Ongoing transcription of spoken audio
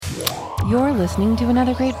You're listening to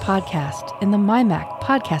another great podcast in the MyMac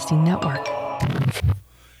Podcasting Network.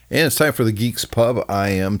 And it's time for the Geeks Pub. I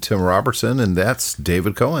am Tim Robertson, and that's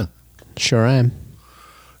David Cohen. Sure am.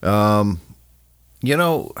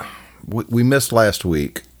 We missed last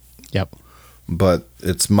week. Yep. But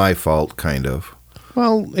it's my fault, kind of.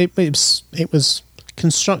 Well, it was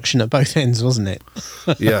construction at both ends, wasn't it?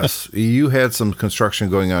 Yes. You had some construction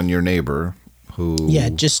going on your neighbor who... Yeah,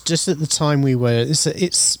 just at the time we were...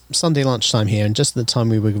 It's Sunday lunchtime here, and just at the time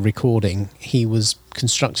we were recording, he was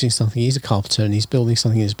constructing something. He's a carpenter, and he's building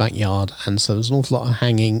something in his backyard, and so there's an awful lot of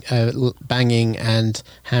banging and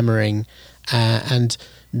hammering and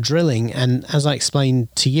drilling. And as I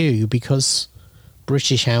explained to you, because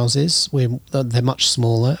British houses, they're much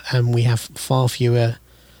smaller, and we have far fewer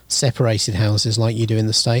separated houses like you do in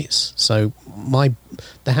the States. So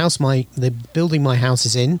the building my house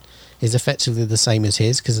is in is effectively the same as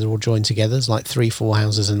his, because they're all joined together. It's like 3-4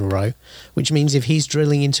 houses in a row, which means if he's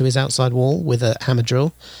drilling into his outside wall with a hammer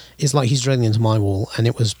drill, it's like he's drilling into my wall, and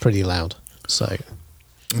it was pretty loud. So,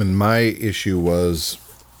 and my issue was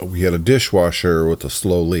we had a dishwasher with a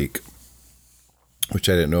slow leak, which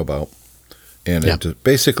I didn't know about, and it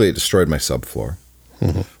basically destroyed my subfloor.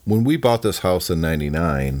 Mm-hmm. When we bought this house in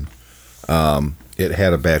 '99, it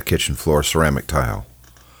had a bad kitchen floor, ceramic tile,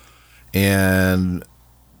 and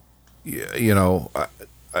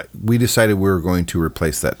we decided we were going to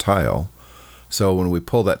replace that tile. So when we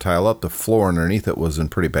pulled that tile up, the floor underneath it was in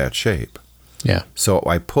pretty bad shape. Yeah. So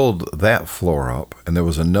I pulled that floor up, and there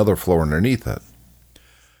was another floor underneath it,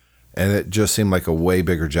 and it just seemed like a way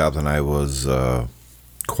bigger job than I was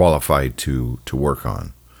qualified to work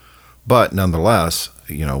on. But nonetheless,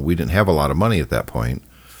 we didn't have a lot of money at that point.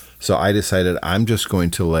 So I decided I'm just going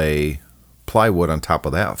to lay plywood on top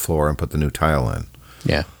of that floor and put the new tile in.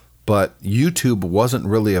 Yeah. But YouTube wasn't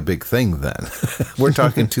really a big thing then. We're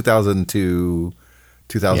talking 2002,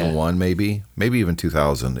 2001, maybe even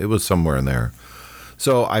 2000. It was somewhere in there.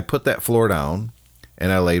 So I put that floor down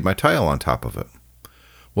and I laid my tile on top of it.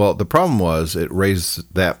 Well, the problem was it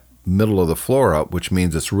raised that middle of the floor up, which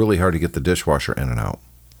means it's really hard to get the dishwasher in and out.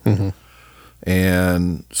 Mm-hmm.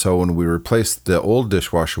 And so when we replaced the old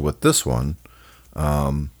dishwasher with this one,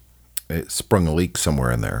 it sprung a leak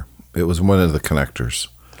somewhere in there. It was one of the connectors.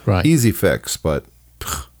 Right. Easy fix,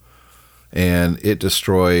 and it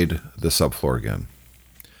destroyed the subfloor again.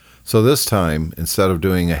 So this time, instead of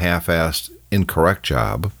doing a half-assed incorrect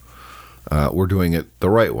job, we're doing it the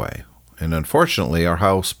right way. And unfortunately, our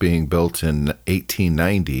house being built in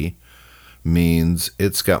 1890 means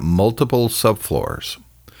it's got multiple subfloors.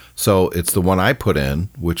 So it's the one I put in,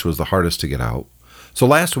 which was the hardest to get out. So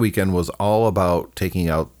last weekend was all about taking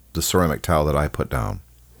out the ceramic tile that I put down.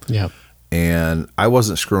 Yeah. And I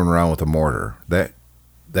wasn't screwing around with a mortar. That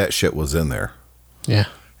shit was in there. Yeah.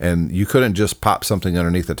 And you couldn't just pop something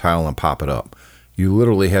underneath the tile and pop it up. You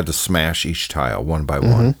literally had to smash each tile one by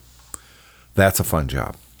one. That's a fun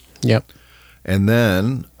job. Yep. And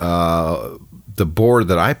then the board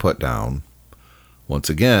that I put down, once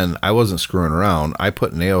again, I wasn't screwing around. I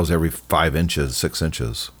put nails every 5 inches, 6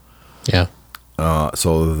 inches. Yeah.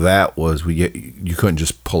 So that was, you couldn't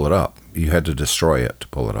just pull it up. You had to destroy it to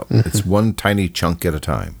pull it up. Mm-hmm. It's one tiny chunk at a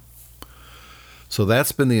time. So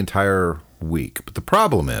that's been the entire week. But the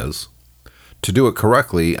problem is, to do it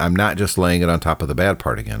correctly, I'm not just laying it on top of the bad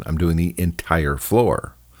part again. I'm doing the entire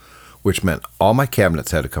floor, which meant all my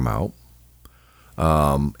cabinets had to come out.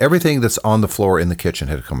 Everything that's on the floor in the kitchen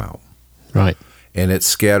had to come out. Right. And it's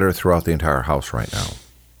scattered throughout the entire house right now.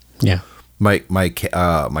 Yeah. My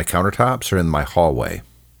countertops are in my hallway.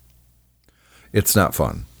 It's not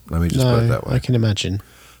fun. Let me just put it that way. I can imagine.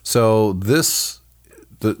 So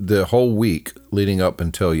the whole week leading up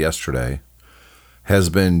until yesterday has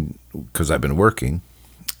been, because I've been working,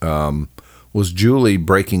 was Julie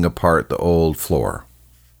breaking apart the old floor.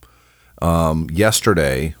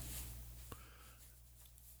 Yesterday,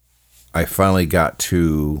 I finally got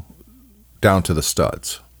down to the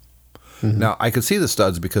studs. Mm-hmm. Now, I could see the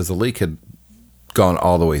studs because the leak had gone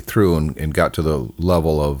all the way through and got to the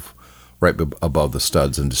level of right above the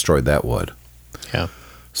studs and destroyed that wood. Yeah.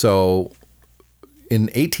 So in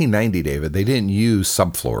 1890, David, they didn't use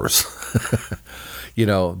subfloors.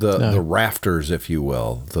 The rafters, if you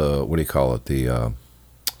will. What do you call it? The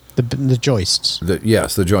joists.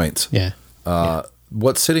 Yes, the joints. Yeah.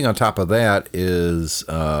 What's sitting on top of that is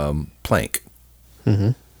plank.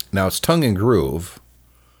 Mm-hmm. Now, it's tongue and groove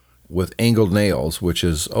with angled nails, which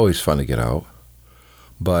is always fun to get out.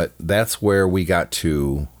 But that's where we got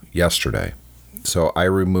to yesterday. So I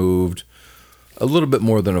removed a little bit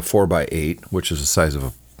more than a 4x8, which is the size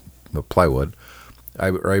of a plywood. I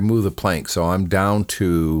removed the plank. So I'm down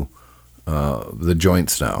to the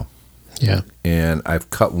joints now. Yeah. And I've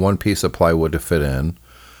cut one piece of plywood to fit in.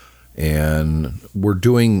 And we're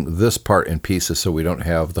doing this part in pieces so we don't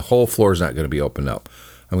have, the whole floor is not going to be opened up.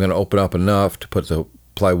 I'm going to open up enough to put the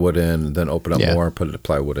plywood in, and then open up more and put the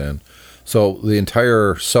plywood in. So the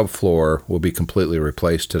entire subfloor will be completely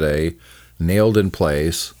replaced today, nailed in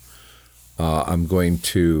place. I'm going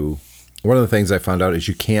to, one of the things I found out is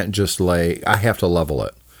you can't just I have to level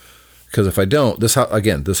it. Because if I don't, this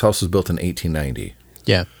house was built in 1890.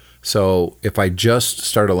 Yeah. So if I just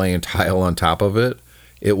started laying tile on top of it,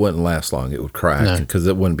 it wouldn't last long. It would crack because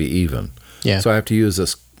it wouldn't be even. Yeah. So I have to use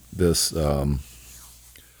this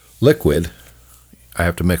liquid I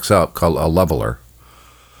have to mix up called a leveler.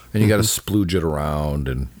 And you got to splooge it around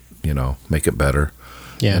and, make it better.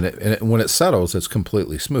 Yeah. And when it settles, it's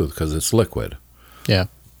completely smooth because it's liquid. Yeah.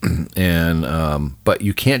 And but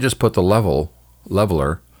you can't just put the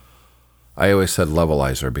leveler. I always said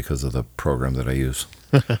levelizer because of the program that I use.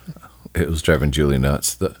 It was driving Julie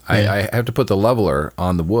nuts. I have to put the leveler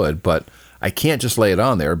on the wood, but I can't just lay it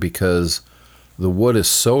on there because the wood is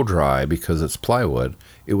so dry because it's plywood,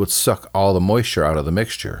 it would suck all the moisture out of the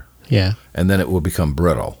mixture. Yeah. And then it will become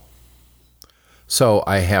brittle. So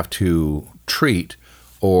I have to treat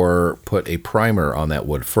or put a primer on that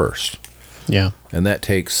wood first. Yeah. And that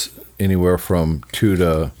takes anywhere from 2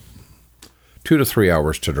 to 3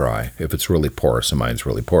 hours to dry if it's really porous, and mine's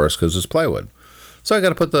really porous because it's plywood. So I got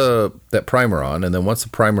to put that primer on, and then once the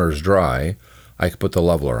primer is dry, I can put the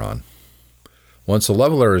leveler on. Once the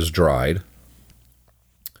leveler is dried,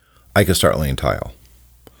 I can start laying tile.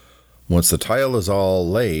 Once the tile is all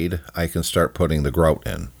laid, I can start putting the grout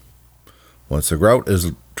in. Once the grout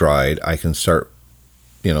is dried, I can start,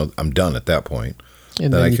 I'm done at that point.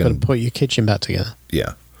 And then you got to put your kitchen back together.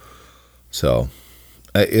 Yeah. So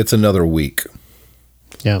it's another week.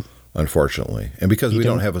 Yeah. Unfortunately. And because we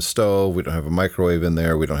don't have a stove, we don't have a microwave in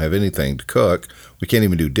there, we don't have anything to cook, we can't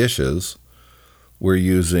even do dishes. We're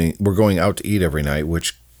going out to eat every night,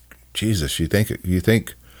 which, Jesus, you think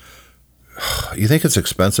it's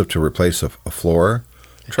expensive to replace a floor?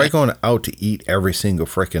 Try going out to eat every single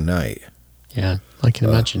freaking night. Yeah, I can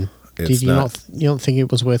imagine. Did you not think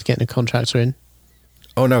it was worth getting a contractor in?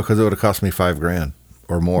 Oh no, because it would have cost me $5,000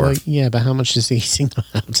 or more. Well, yeah, but how much is eating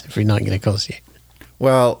out every night going to cost you?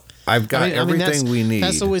 Well, I've got everything we need.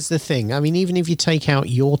 That's always the thing. I mean, even if you take out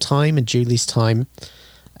your time and Julie's time,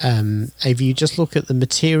 if you just look at the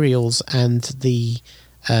materials and the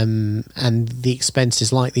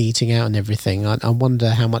expenses like the eating out and everything, I wonder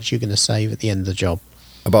how much you're going to save at the end of the job.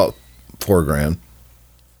 About $4,000.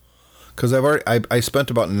 Because I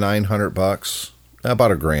spent about $900,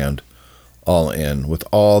 about $1,000, all in with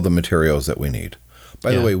all the materials that we need.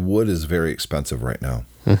 By the way, wood is very expensive right now.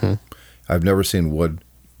 Mm-hmm. I've never seen wood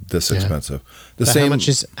this expensive.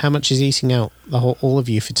 How much is eating out all of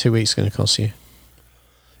you for 2 weeks going to cost you?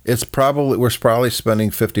 We're probably spending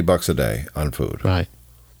 $50 a day on food. Right.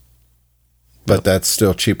 But that's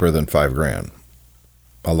still cheaper than $5,000.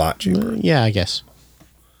 A lot cheaper. Yeah, I guess.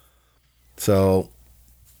 So,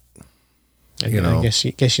 I guess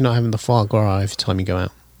you're not having the foie gras every time you go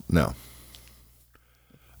out. No.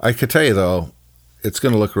 I could tell you though, it's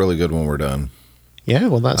going to look really good when we're done. Yeah,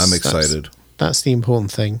 well, I'm excited. That's the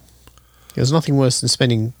important thing. There's nothing worse than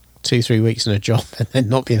spending 2-3 weeks in a job and then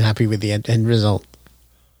not being happy with the end result.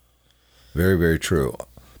 Very, very true.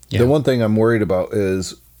 Yeah. The one thing I'm worried about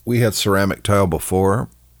is we had ceramic tile before.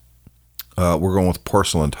 We're going with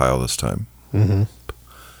porcelain tile this time. Mm-hmm.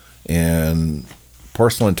 And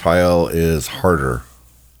porcelain tile is harder.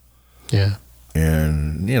 Yeah.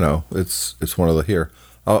 And, it's one of the here.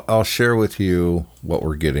 I'll share with you what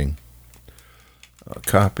we're getting.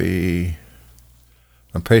 Copy.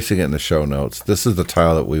 I'm pasting it in the show notes. This is the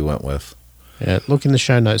tile that we went with. Yeah, look in the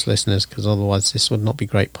show notes, listeners, because otherwise this would not be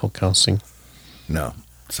great podcasting. No.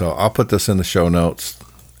 So I'll put this in the show notes,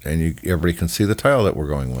 and everybody can see the tile that we're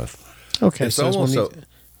going with. Okay, it's one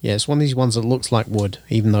of these ones that looks like wood,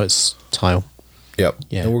 even though it's tile. Yep.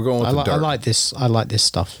 Yeah. And we're going with the dark. I like this. I like this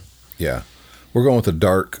stuff. Yeah. We're going with the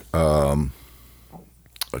dark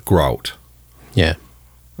grout. Yeah.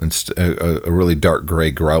 A really dark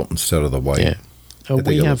gray grout instead of the white. Yeah.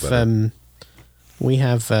 We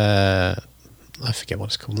have I forget what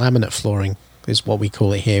it's called. Laminate flooring is what we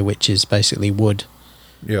call it here, which is basically wood.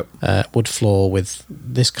 Yep. Wood floor with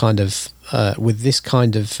this kind of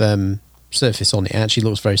surface on it. It actually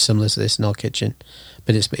looks very similar to this in our kitchen,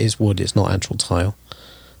 but it's wood. It's not actual tile.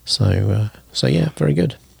 So yeah, very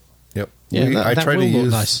good. Yep. Yeah, I try to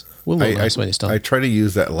use. Nice. Will look nice when it's done. I try to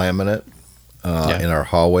use that laminate in our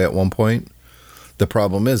hallway at one point. The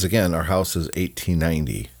problem is, again, our house is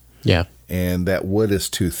 1890. Yeah. and that wood is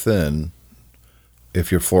too thin, if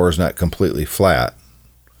your floor is not completely flat,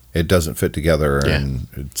 it doesn't fit together and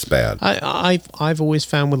it's bad. I've always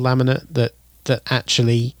found with laminate that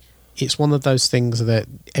actually it's one of those things that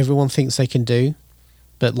everyone thinks they can do,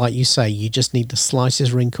 but like you say, you just need the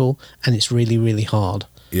slightest wrinkle, and it's really, really hard.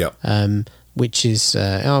 Yeah. Which is,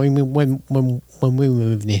 I mean, when we were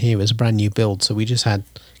moving in here, it was a brand new build, so we just had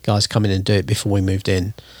guys come in and do it before we moved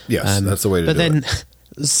in. Yes, that's the way to do it. But then,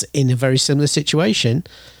 in a very similar situation,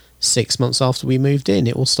 6 months after we moved in,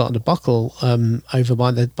 it all started to buckle over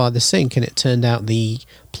by the sink, and it turned out the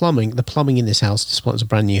plumbing in this house, despite it was a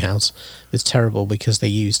brand new house, was terrible because they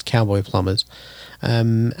used cowboy plumbers,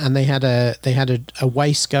 and they had a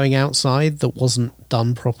waste going outside that wasn't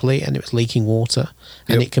done properly, and it was leaking water,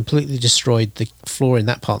 and it completely destroyed the floor in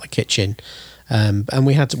that part of the kitchen. And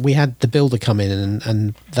we had the builder come in,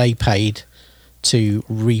 and they paid to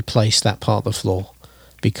replace that part of the floor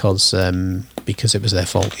because it was their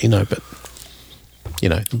fault, you know. But you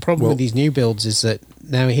know, the problem with these new builds is that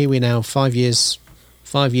here we're now 5 years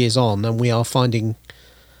on, and we are finding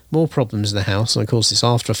more problems in the house. And of course, it's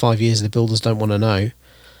after 5 years the builders don't want to know.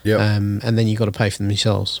 Yeah. And then you've got to pay for them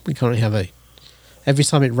yourselves. We currently have every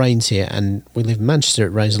time it rains here, and we live in Manchester,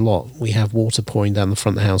 it rains a lot. We have water pouring down the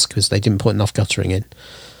front of the house because they didn't put enough guttering in.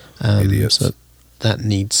 Idiots. So that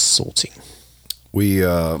needs sorting. We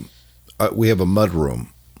have a mud room,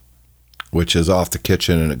 which is off the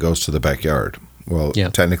kitchen, and it goes to the backyard. Well,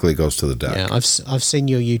 technically it goes to the deck. Yeah, I've seen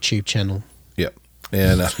your YouTube channel. Yep.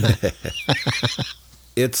 And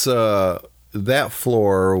it's that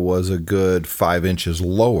floor was a good 5 inches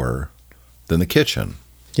lower than the kitchen.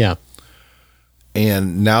 Yeah.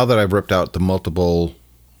 And now that I've ripped out the multiple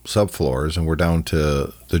subfloors and we're down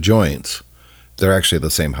to the joints, they're actually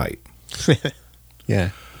the same height. Yeah.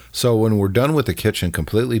 So when we're done with the kitchen,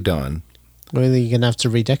 completely done. Well, you're going to have to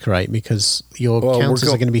redecorate because your counters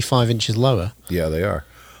are going to be 5 inches lower. Yeah, they are.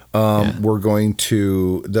 We're going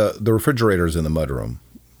to... The refrigerator's in the mudroom.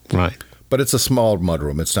 Right. But it's a small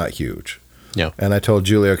mudroom. It's not huge. Yeah. And I told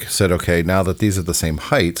Julia, I said, okay, now that these are the same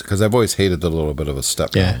height, because I've always hated the little bit of a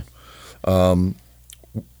step down.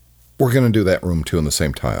 We're going to do that room too in the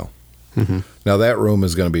same tile. Mm-hmm. Now that room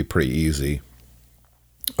is going to be pretty easy.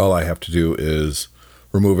 All I have to do is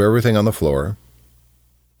remove everything on the floor.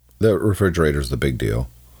 The refrigerator's the big deal.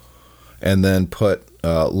 And then put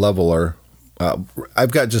leveler.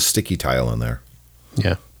 I've got just sticky tile in there.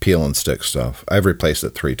 Yeah. Peel and stick stuff. I've replaced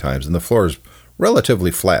it 3 times, and the floor is relatively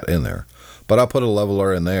flat in there. But I'll put a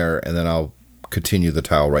leveler in there, and then I'll continue the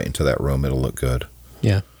tile right into that room. It'll look good.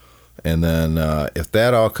 Yeah. And then if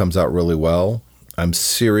that all comes out really well, I'm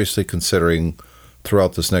seriously considering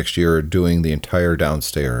throughout this next year doing the entire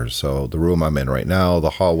downstairs. So the room I'm in right now,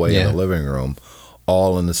 the hallway, and the living room,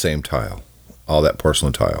 all in the same tile, all that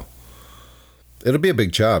porcelain tile. It'll be a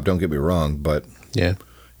big job, don't get me wrong, but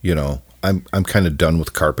you know, I'm kind of done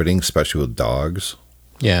with carpeting, especially with dogs.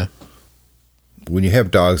 Yeah. When you have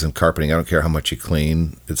dogs and carpeting, I don't care how much you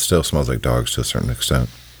clean, it still smells like dogs to a certain extent.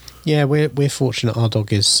 Yeah, we're fortunate. Our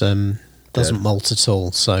dog is doesn't molt at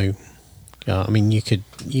all. So, I mean, you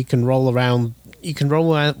can roll around. You can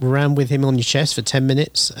roll around with him on your chest for 10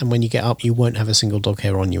 minutes, and when you get up, you won't have a single dog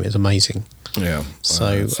hair on you. It's amazing. Yeah.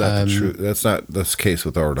 So that's not the case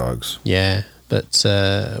with our dogs. Yeah, but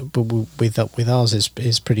with ours,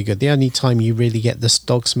 it's pretty good. The only time you really get this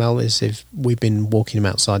dog smell is if we've been walking him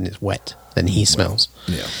outside and it's wet. Then he smells.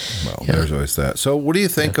 There's always that. So what do you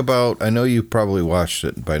think about, I know you probably watched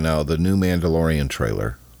it by now, the new Mandalorian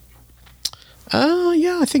trailer?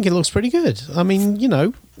 Yeah, I think it looks pretty good. I mean, you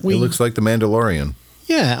know, it looks like the Mandalorian.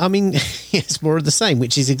 Yeah, I mean, it's more of the same,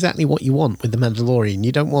 which is exactly what you want with the Mandalorian.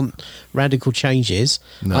 You don't want radical changes.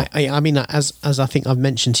 No. I mean, as I think I've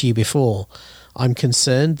mentioned to you before, I'm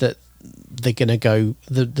concerned that they're going to go,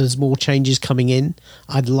 there's more changes coming in.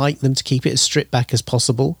 I'd like them to keep it as stripped back as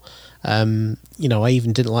possible. You know, I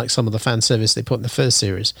even didn't like some of the fan service they put in the first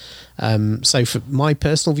series. So for my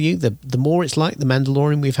personal view, the more it's like the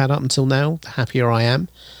Mandalorian we've had up until now, the happier I am.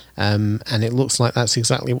 And it looks like that's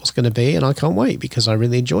exactly what's going to be, and I can't wait because I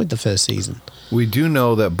really enjoyed the first season. We do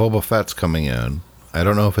know that Boba Fett's coming in. I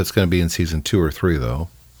don't know if it's going to be in season 2 or 3, though.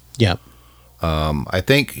 Yeah. I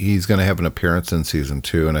think he's going to have an appearance in season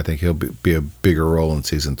 2, and I think he'll be a bigger role in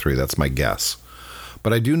season 3. That's my guess.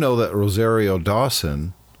 But I do know that Rosario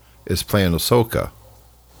Dawson is playing Ahsoka.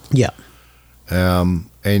 Yeah.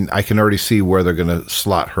 And I can already see where they're going to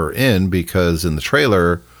slot her in, because in the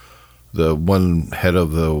trailer, the one head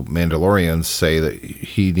of the Mandalorians say that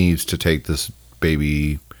he needs to take this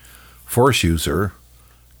baby Force user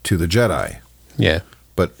to the Jedi. Yeah.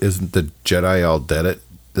 But isn't the Jedi all dead at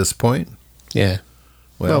this point? Yeah.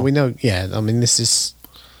 Well, we know. Yeah, I mean, this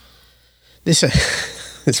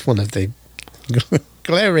it's one of the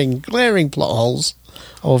glaring plot holes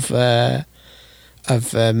of the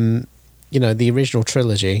original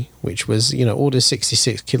trilogy, which was Order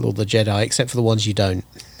 66 kill all the Jedi except for the ones you don't.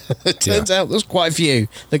 It turns out there's quite a few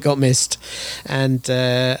that got missed, and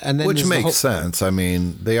then which makes sense. I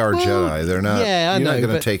mean, they are Jedi. They're not. Yeah, you're not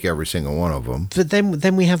going to take every single one of them. But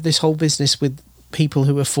then we have this whole business with people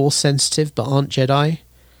who are Force sensitive but aren't Jedi,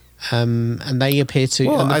 and they appear to.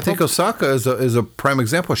 Well, I think Osaka is a prime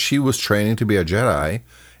example. She was training to be a Jedi,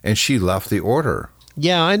 and she left the Order.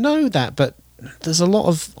 Yeah, I know that, but there's a lot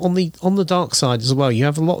of on the dark side as well. You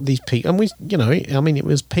have a lot of these peak, and it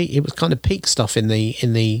was kind of peak stuff in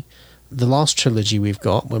the last trilogy we've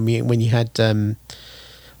got when you had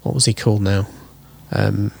what was he called now,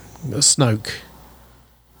 Snoke,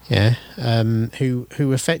 yeah, who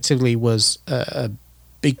effectively was a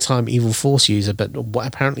big time evil Force user, but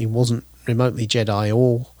apparently wasn't remotely Jedi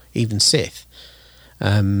or even Sith.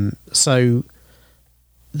 So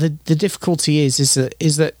the difficulty is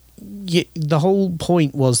that. The whole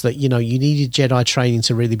point was that you needed Jedi training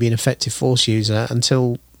to really be an effective Force user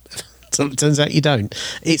until it turns out you don't.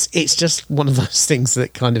 It's just one of those things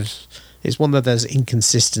that kind of it's one of those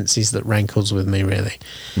inconsistencies that rankles with me, really.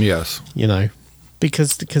 Yes,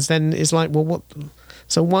 because then it's like, well, what?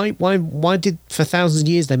 So why did for thousands of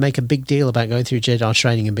years they make a big deal about going through Jedi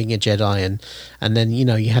training and being a Jedi, and then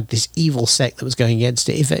you had this evil sect that was going against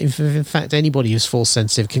it. If in fact anybody who's Force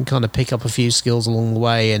sensitive can kind of pick up a few skills along the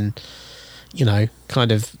way and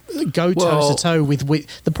kind of go toe to toe with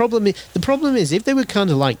the problem is if they were kind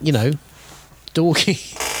of like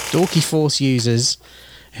dorky Force users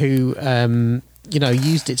who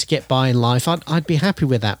used it to get by in life, I'd be happy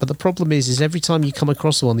with that. But the problem is every time you come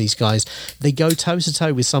across one of these guys, they go toe to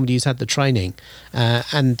toe with somebody who's had the training,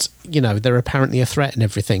 and they're apparently a threat and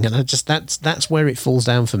everything. And that's where it falls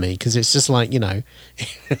down for me, because it's just like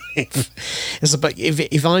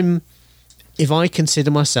if I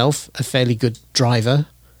consider myself a fairly good driver,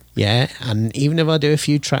 yeah, and even if I do a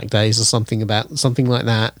few track days or something like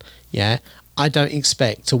that, yeah, I don't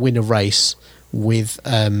expect to win a race with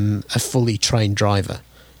a fully trained driver.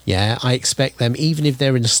 Yeah, I expect them, even if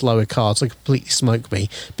they're in a slower car, to completely smoke me,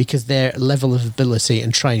 because their level of ability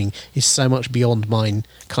and training is so much beyond mine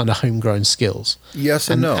kind of homegrown skills. Yes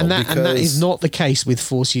and no. And that is not the case with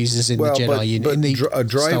Force users in the Jedi in the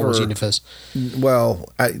Star Wars universe. Well,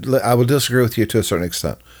 I will disagree with you to a certain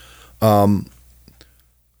extent.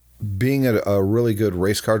 Being a really good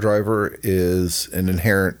race car driver is an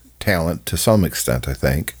inherent talent to some extent, I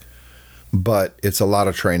think. But it's a lot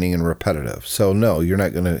of training and repetitive. So no, you're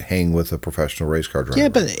not going to hang with a professional race car driver. Yeah,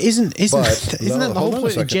 but isn't that the whole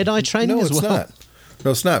point of Jedi training as well? Not.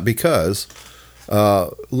 No, it's not, because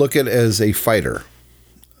look at it as a fighter.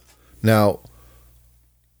 Now,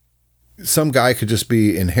 some guy could just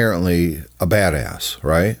be inherently a badass,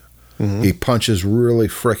 right? Mm-hmm. He punches really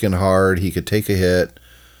freaking hard. He could take a hit.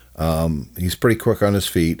 He's pretty quick on his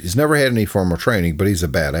feet. He's never had any formal training, but he's a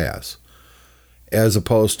badass. As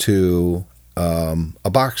opposed to a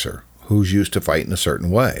boxer who's used to fighting a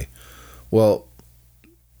certain way. Well,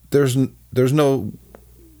 there's no.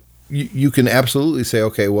 You can absolutely say,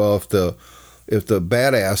 okay, well, if the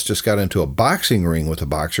badass just got into a boxing ring with a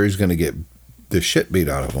boxer, he's going to get the shit beat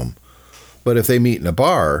out of him. But if they meet in a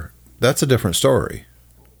bar, that's a different story.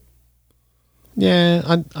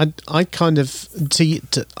 Yeah, I'd kind of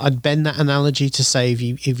I'd bend that analogy to say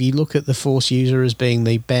if you look at the Force user as being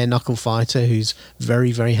the bare knuckle fighter who's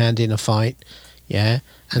very, very handy in a fight, yeah,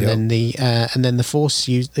 and then the Force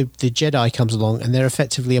the Jedi comes along and they're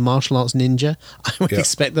effectively a martial arts ninja. I would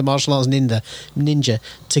expect the martial arts ninja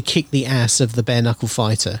to kick the ass of the bare knuckle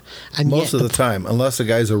fighter, and most of the time, unless the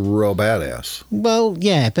guy's a real badass. Well,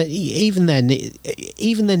 yeah, but even then,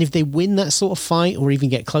 if they win that sort of fight or even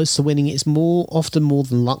get close to winning, it's often more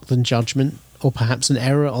than luck than judgment, or perhaps an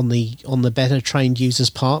error on the better trained user's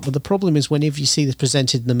part. But the problem is whenever you see this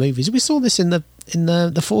presented in the movies, we saw this in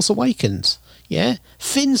the Force Awakens. Yeah,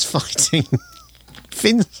 Finn's fighting.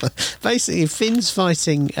 Finn's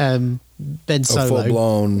fighting Ben Solo. A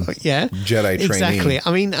full-blown Jedi training. Exactly.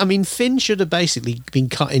 I mean, Finn should have basically been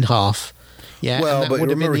cut in half. Yeah. Well, but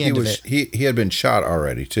remember, he had been shot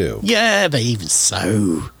already too. Yeah, but even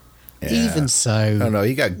so. Yeah. Even so. I don't know.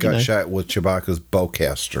 He got gut shot with Chewbacca's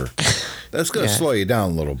bowcaster. That's going to slow you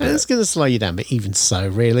down a little bit. It's going to slow you down, but even so,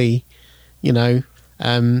 really,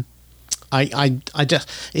 I just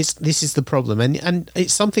this is the problem, and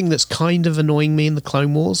it's something that's kind of annoying me in the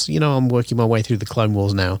Clone Wars. You know, I'm working my way through the Clone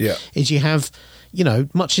Wars now. Yeah, is you have, you know,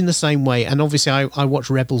 much in the same way, and obviously I watched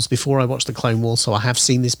Rebels before I watched the Clone Wars, so I have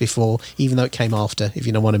seen this before, even though it came after, if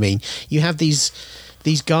you know what I mean. You have these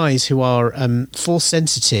guys who are Force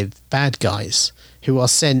sensitive bad guys who are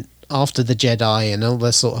sent after the Jedi and all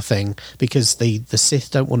that sort of thing because the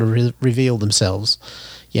Sith don't want to reveal themselves.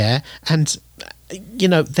 Yeah, and you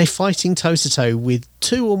know, they're fighting toe-to-toe with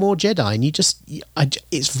 2 or more Jedi, and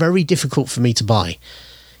it's very difficult for me to buy.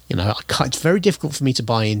 You know, it's very difficult for me to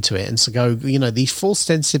buy into it and to go, you know, these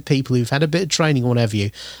Force-sensitive people who've had a bit of training or whatever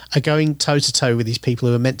you are going toe-to-toe with these people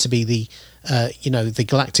who are meant to be the, you know, the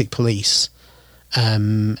Galactic Police,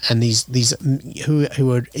 and these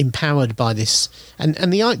who are empowered by this. And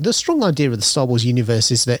the strong idea of the Star Wars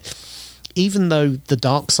universe is that even though the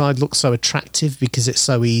dark side looks so attractive because it's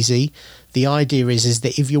so easy, the idea is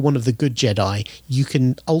that if you're one of the good Jedi, you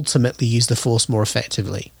can ultimately use the Force more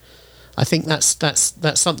effectively. I think that's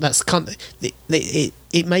something that's kind of,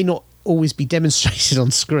 it may not always be demonstrated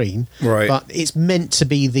on screen, right? But it's meant to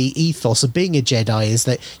be the ethos of being a Jedi is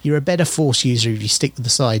that you're a better Force user if you stick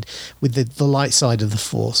with the light side of the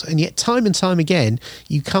Force. And yet, time and time again,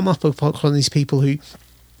 you come up upon these people who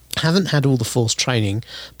haven't had all the Force training,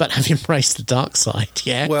 but have embraced the dark side.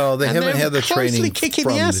 Yeah. Well, they haven't had the training kicking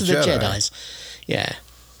from the ass of the Jedis. Yeah.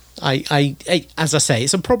 I as I say,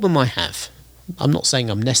 it's a problem I have. I'm not saying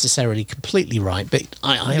I'm necessarily completely right, but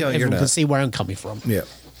everyone can see where I'm coming from. Yeah.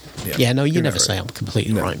 Yeah. No, you never say I'm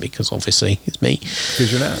completely right because obviously it's me.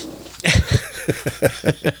 Because you're not.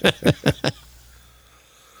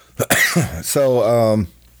 So,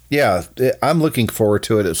 yeah, I'm looking forward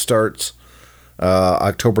to it. It starts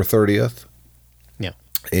October 30th. Yeah.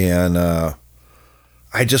 And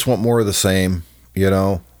I just want more of the same, you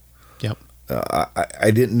know. Yep.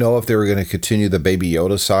 I didn't know if they were going to continue the Baby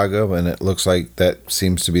Yoda saga, and it looks like that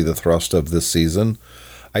seems to be the thrust of this season.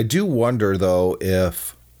 I do wonder, though,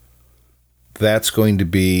 if that's going to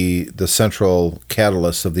be the central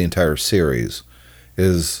catalyst of the entire series,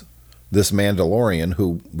 is this Mandalorian,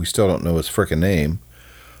 who we still don't know his frickin' name,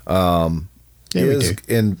 is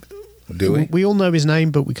in... Do we? We all know his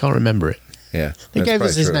name, but we can't remember it. Yeah. They gave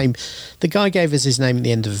us his name. The guy gave us his name at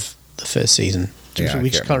the end of the first season. We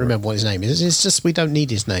just can't remember what his name is. It's just we don't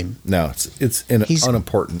need his name. No, it's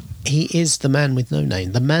unimportant. He is the man with no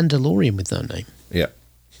name. The Mandalorian with no name. Yeah.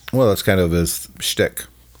 Well, that's kind of his shtick.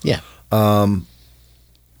 Yeah.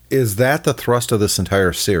 Is that the thrust of this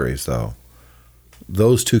entire series, though?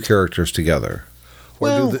 Those two characters together?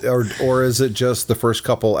 Or is it just the first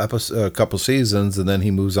couple seasons and then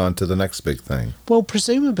he moves on to the next big thing? Well,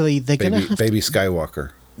 presumably they're going to have Baby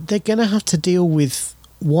Skywalker. They're going to have to deal with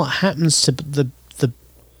what happens to the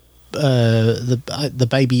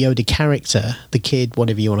Baby Yoda character, the kid,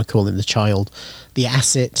 whatever you want to call him, the child, the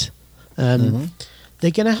asset. They're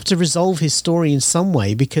going to have to resolve his story in some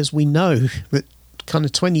way because we know that kind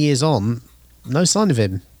of 20 years on, no sign of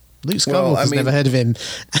him. Luke Skywalker's never heard of him.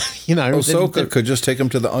 You know, Ahsoka could just take him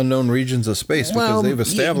to the unknown regions of space because they've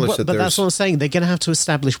established that. But that's what I'm saying. They're going to have to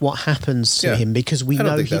establish what happens to him because we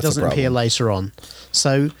know he doesn't appear later on.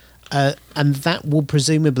 So, and that will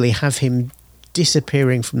presumably have him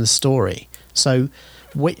disappearing from the story. So,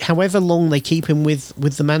 however long they keep him with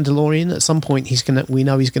the Mandalorian, at some point we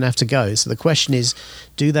know he's going to have to go. So the question is,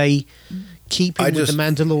 do they keep him with the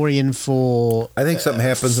Mandalorian for? I think something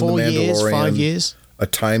happens in the Mandalorian. 4 years, 5 years. A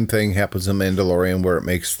time thing happens in Mandalorian where it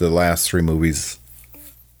makes the last 3 movies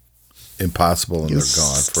impossible and they're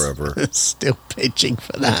gone forever. Still pitching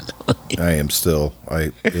for that. I am still.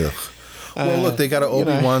 Well, look, they got an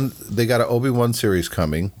Obi-Wan. They got an Obi-Wan series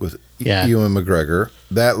coming with Ewan McGregor.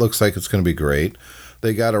 That looks like it's going to be great.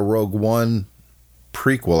 They got a Rogue One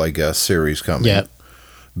prequel, I guess, series coming. Yeah.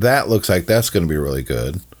 That looks like that's going to be really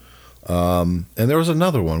good. And there was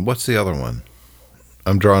another one. What's the other one?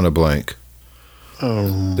 I'm drawing a blank.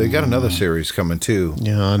 They got another series coming too.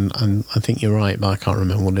 Yeah, I think you're right, but I can't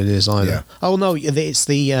remember what it is either. Yeah. Oh no, it's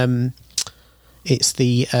the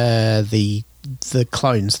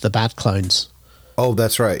clones, the bad clones. Oh,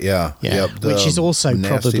 that's right. Yeah. Yeah. Yep, which is also Nasty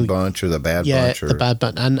probably Bunch or the Bad Bunch. Yeah, the Bad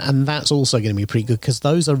Bunch, and that's also going to be pretty good because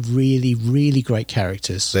those are really, really great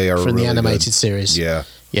characters. They are from really the animated good. series. Yeah.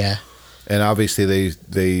 Yeah. And obviously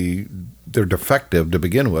they're defective to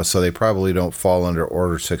begin with, so they probably don't fall under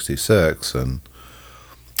Order 66. And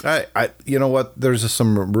I you know what? There's just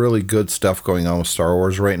some really good stuff going on with Star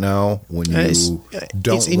Wars right now when you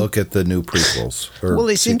don't look at the new prequels. Well,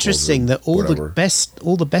 it's interesting that all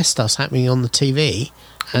the best stuff's happening on the TV.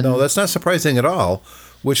 And no, that's not surprising at all.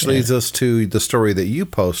 Which leads us to the story that you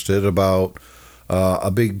posted about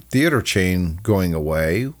a big theater chain going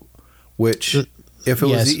away, which if it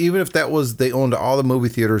yes. was, even if that was, they owned all the movie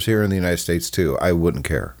theaters here in the United States too, I wouldn't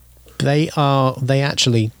care. They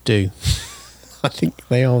actually do. I think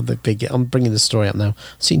they are the big. I'm bringing the story up now. I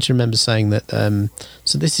seem to remember saying that.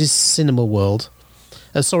 So this is Cinema World.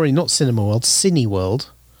 Sorry, not Cinema World. Cineworld.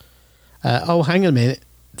 Oh, hang on a minute.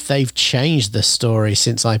 They've changed the story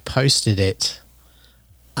since I posted it.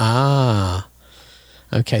 Ah.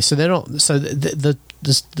 Okay, so they're not. So the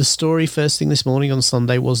story first thing this morning on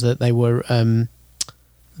Sunday was that they were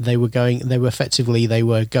effectively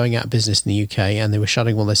going out of business in the UK, and they were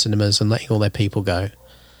shutting all their cinemas and letting all their people go.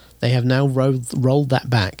 They have now rolled that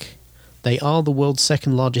back. They are the world's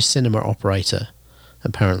second largest cinema operator,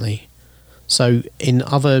 apparently. So in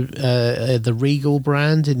other, the Regal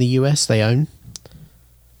brand in the US, they own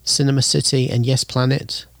Cinema City and Yes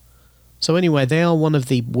Planet. So anyway, they are one of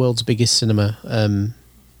the world's biggest cinema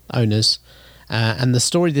owners. And the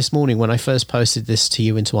story this morning, when I first posted this to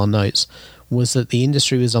you into our notes, was that the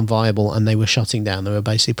industry was unviable and they were shutting down. They were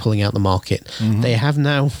basically pulling out the market. Mm-hmm. They have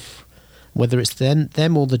now... Whether it's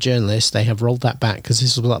them or the journalists, they have rolled that back because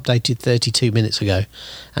this was updated 32 minutes ago,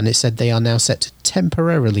 and it said they are now set to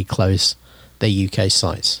temporarily close their UK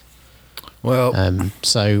sites. Well, I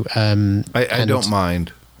don't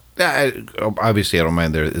mind. Obviously, I don't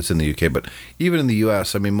mind it's in the UK, but even in the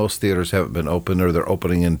US, I mean, most theaters haven't been open, or they're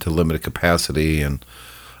opening into limited capacity, and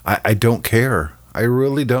I don't care. I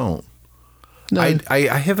really don't. No. I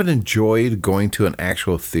haven't enjoyed going to an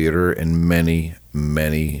actual theater in many,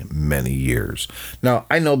 many, many years. Now,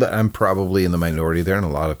 I know that I'm probably in the minority there, and a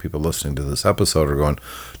lot of people listening to this episode are going,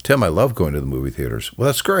 Tim, I love going to the movie theaters. Well,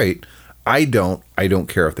 that's great. I don't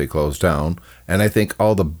care if they close down, and I think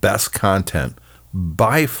all the best content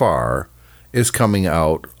by far is coming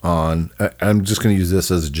out on, I'm just going to use this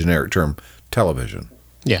as a generic term, television.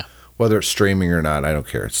 Yeah. Whether it's streaming or not, I don't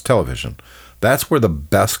care. It's television. That's where the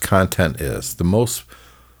best content is. The most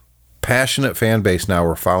passionate fan base now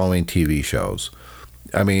are following TV shows.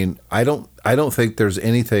 I mean, I don't think there's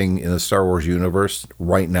anything in the Star Wars universe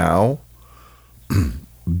right now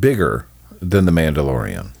bigger than The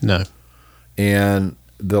Mandalorian. No. And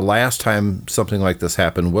the last time something like this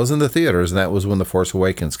happened was in the theaters, and that was when The Force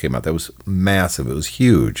Awakens came out. That was massive. It was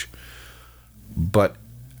huge. But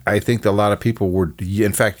I think that a lot of people were,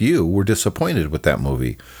 in fact, you were disappointed with that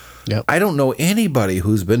movie. Yep. I don't know anybody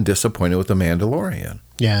who's been disappointed with The Mandalorian.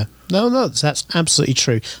 Yeah. No, that's absolutely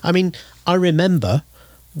true. I mean, I remember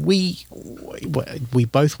we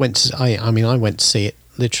both went to, I went to see it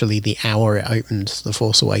literally the hour it opened, The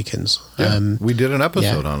Force Awakens. Yeah, we did an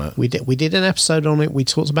episode on it. We did an episode on it. We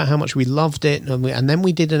talked about how much we loved it, and then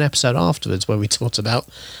we did an episode afterwards where we talked about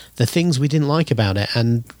the things we didn't like about it,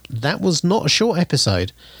 and that was not a short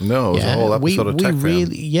episode. No, it was a whole episode of Tech Fan.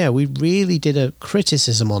 Yeah, we really did a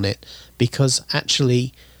criticism on it because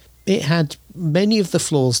actually it had many of the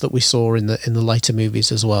flaws that we saw in the later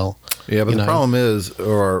movies as well. Yeah, but the problem is,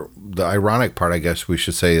 or the ironic part, I guess we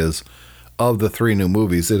should say, is of the three new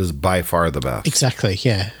movies, it is by far the best. Exactly,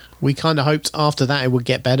 yeah. We kind of hoped after that it would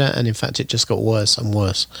get better, and in fact it just got worse and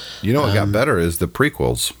worse. You know what got better is the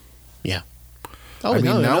prequels. Yeah. Oh,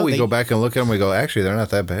 now we go back and look at them, we go, actually, they're not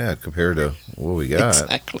that bad compared to what we got.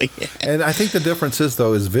 Exactly. Yeah. And I think the difference is,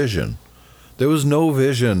 though, is vision. There was no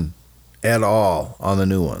vision at all on the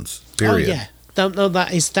new ones, period. Oh, yeah. No,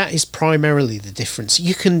 that is primarily the difference.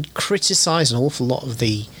 You can criticize an awful lot of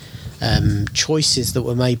the choices that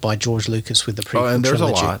were made by George Lucas with the prequel and there's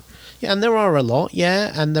trilogy. a lot. Yeah, and there are a lot,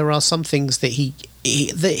 yeah, and there are some things that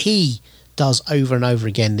he does over and over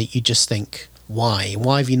again that you just think, why?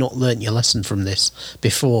 Why have you not learnt your lesson from this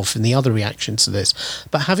before, from the other reactions to this?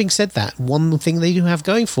 But having said that, one thing they do have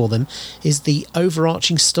going for them is the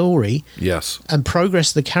overarching story. Yes. And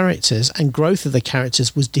progress of the characters and growth of the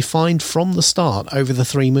characters was defined from the start over the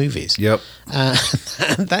three movies. Yep. And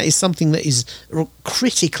that is something that is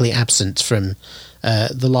critically absent from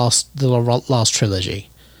the last trilogy.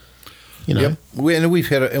 You know. Yep.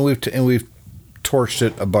 We've torched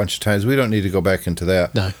it a bunch of times. We don't need to go back into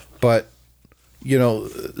that. No. But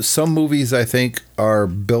some movies I think are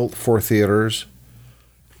built for theaters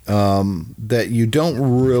that you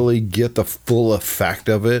don't really get the full effect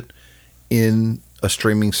of it in a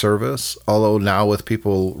streaming service. Although now with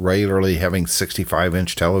people regularly having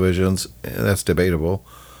 65-inch televisions, that's debatable.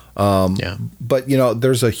 But,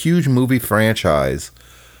 there's a huge movie franchise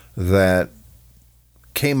that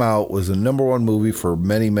came out, was the number one movie for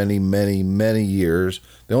many, many, many, many years.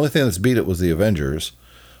 The only thing that's beat it was the Avengers.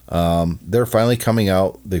 They're finally coming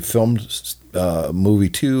out. They filmed movie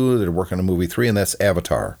 2. They're working on movie 3, and that's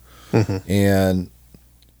Avatar. Mm-hmm. And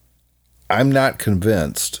I'm not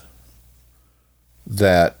convinced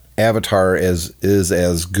that Avatar is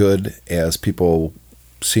as good as people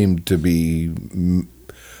seem to be.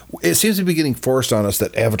 It seems to be getting forced on us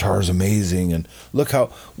that Avatar is amazing, and look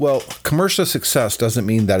how well commercial success doesn't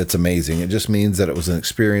mean that it's amazing. It just means that it was an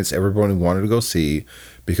experience everybody wanted to go see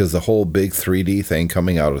because the whole big 3D thing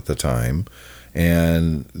coming out at the time,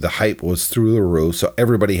 and the hype was through the roof, so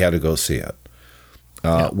everybody had to go see it.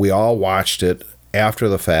 We all watched it after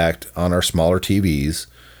the fact on our smaller TVs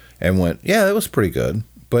and went, yeah, that was pretty good.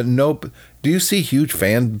 But nope. Do you see huge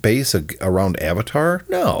fan base around Avatar?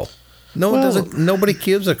 No. No, it doesn't. Nobody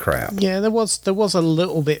gives a crap. Yeah, there was a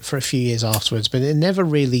little bit for a few years afterwards, but it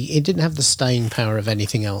didn't have the staying power of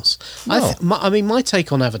anything else. No. My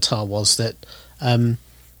take on Avatar was that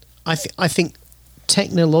I think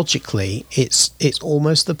technologically it's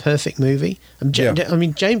almost the perfect movie. I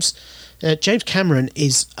mean, James Cameron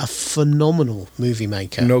is a phenomenal movie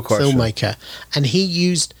maker, no question, filmmaker, and he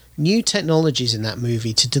used new technologies in that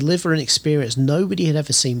movie to deliver an experience nobody had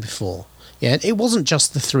ever seen before. Yeah, it wasn't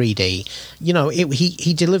just the 3D. You know,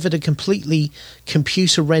 he delivered a completely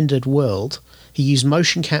computer-rendered world. He used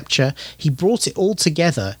motion capture. He brought it all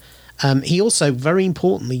together. He also, very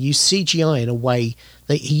importantly, used CGI in a way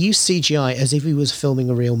that he used CGI as if he was filming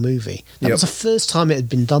a real movie. That was the first time it had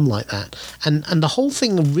been done like that. And the whole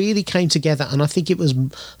thing really came together, and I think it was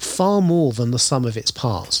far more than the sum of its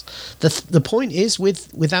parts. The point is,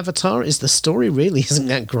 with Avatar, is the story really isn't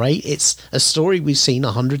that great. It's a story we've seen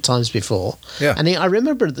 100 times before. Yeah. And I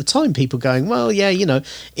remember at the time people going, well, yeah, you know,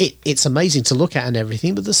 it's amazing to look at and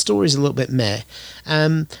everything, but the story's a little bit meh.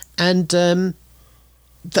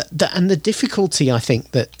 The difficulty I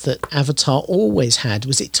think that Avatar always had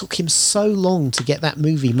was it took him so long to get that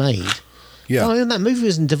movie made. Yeah, and that movie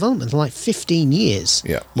was in development for like 15 years.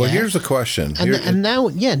 Yeah. Well, here's the question. And now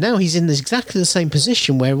he's in exactly the same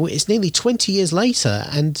position where it's nearly 20 years later,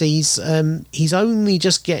 and he's only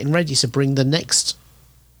just getting ready to bring the next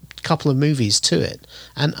couple of movies to it,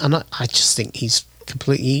 and I just think he's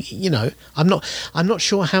completely, you know, I'm not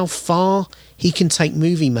sure how far he can take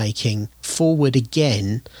movie making forward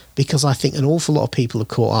again, because I think an awful lot of people have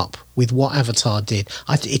caught up with what Avatar did.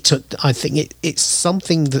 I think it's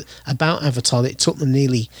something that about Avatar that it took them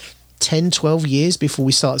nearly 10, 12 years before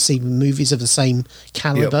we start seeing movies of the same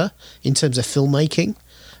caliber in terms of filmmaking.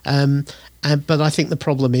 But I think the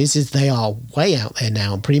problem is they are way out there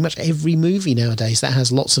now, and pretty much every movie nowadays that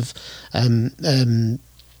has lots of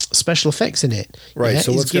special effects in it. Right.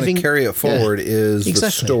 So what's going to carry it forward is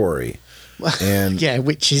the story. And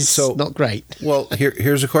which is not great. Well,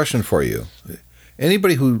 here's a question for you.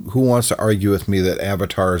 Anybody who wants to argue with me that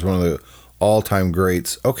Avatar is one of the all-time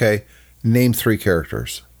greats, okay, name 3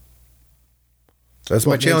 characters. That's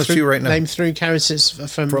my challenge to you right now. Name 3 characters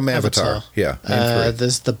from Avatar. Yeah, name 3.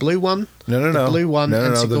 There's the blue one. No. The blue one.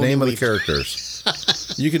 No. The name of the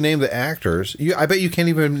characters. You can name the actors. I bet you can't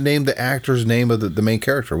even name the actor's name of the main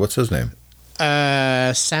character. What's his name?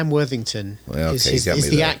 Sam Worthington is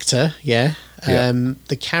the actor. Yeah.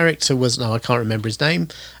 The character was I can't remember his name.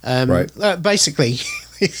 Right. Basically,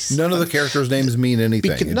 none of the characters' names mean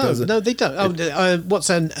anything. No, they don't.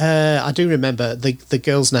 I do remember the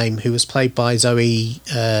girl's name who was played by Zoe.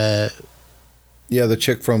 The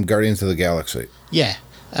chick from Guardians of the Galaxy. Yeah.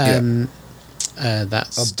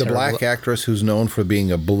 That's the black actress who's known for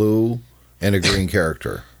being a blue and a green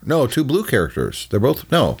character. No, 2 blue characters. They're both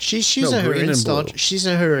She's her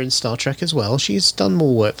in Star Trek as well. She's done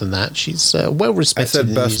more work than that. She's well respected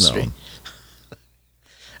in the industry.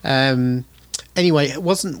 Known. Anyway,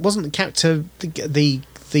 wasn't the character the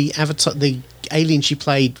Avatar, the alien she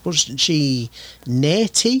played, wasn't she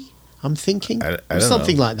Nerti? I'm thinking I don't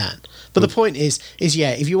something know. like that. But the point is if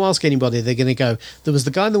you ask anybody, they're going to go, there was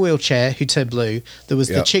the guy in the wheelchair who turned blue, there was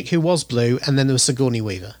the chick who was blue, and then there was Sigourney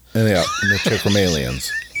Weaver. And the chick from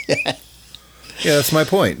Aliens. Yeah, that's my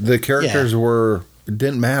point. The characters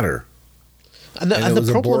didn't matter, and it was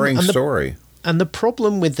a boring story. And the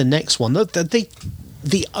problem with the next one,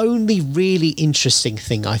 the only really interesting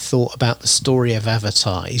thing I thought about the story of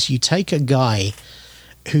Avatar is you take a guy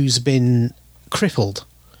who's been crippled.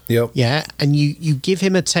 Yep. Yeah, and you give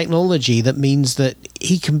him a technology that means that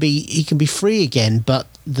he can be free again, but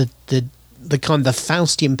the kind of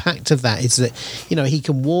Faustian pact of that is that, you know, he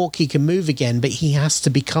can walk, he can move again, but he has to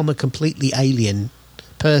become a completely alien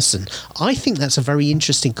person. I think that's a very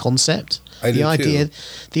interesting concept. The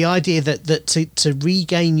idea that to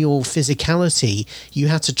regain your physicality, you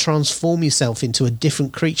had to transform yourself into a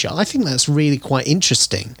different creature. I think that's really quite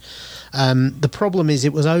interesting. The problem is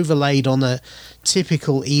it was overlaid on a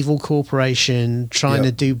typical evil corporation trying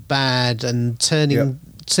to do bad and turning,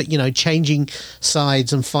 changing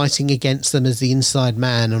sides and fighting against them as the inside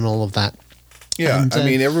man and all of that. Yeah, And, I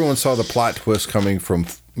mean, everyone saw the plot twist coming from,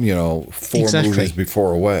 four movies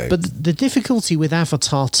before away. But the difficulty with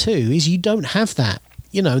Avatar 2 is you don't have that.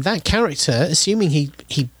 That character, assuming he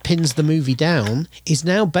pins the movie down, is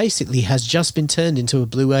now basically has just been turned into a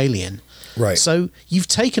blue alien. Right. So you've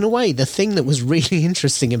taken away the thing that was really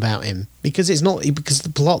interesting about him because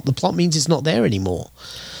the plot means it's not there anymore.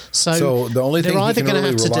 So the only thing he can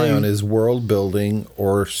really rely on is world building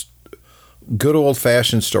or good old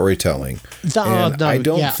fashioned storytelling. I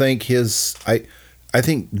don't think I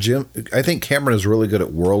think Cameron is really good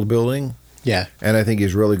at world building. Yeah. And I think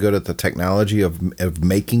he's really good at the technology of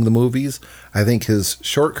making the movies. I think his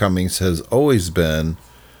shortcomings has always been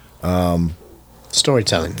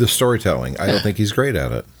storytelling. The storytelling. I don't think he's great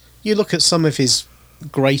at it. You look at some of his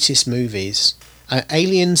greatest movies.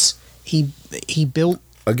 Aliens, he built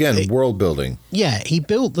world building. Yeah, he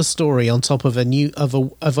built the story on top of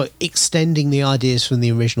extending the ideas from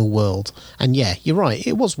the original world. And yeah, you're right,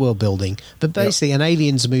 it was world building. But basically, an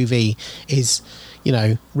Aliens movie is,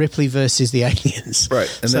 Ripley versus the aliens.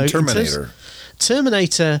 Right, and then Terminator.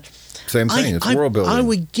 Terminator. Same thing. It's world building. I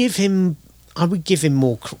would give him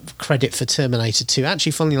more credit for Terminator 2.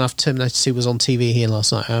 Actually, funnily enough, Terminator 2 was on TV here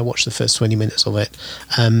last night. I watched the first 20 minutes of it.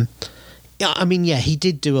 He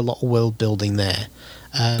did do a lot of world building there.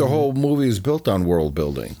 The whole movie is built on world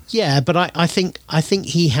building. Yeah, but I think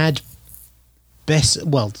he had best.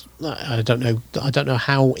 Well, I don't know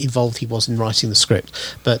how involved he was in writing the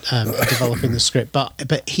script, but developing the script. But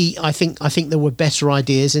I think there were better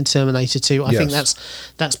ideas in Terminator 2. I think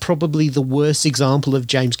that's probably the worst example of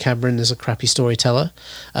James Cameron as a crappy storyteller,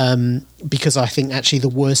 because I think actually the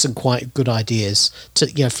worst and quite good ideas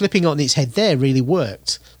to flipping on its head there really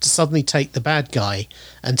worked. To suddenly take the bad guy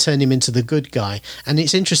and turn him into the good guy. And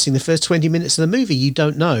it's interesting, the first 20 minutes of the movie, you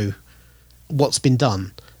don't know what's been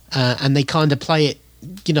done. And they kind of play it,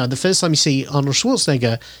 the first time you see Arnold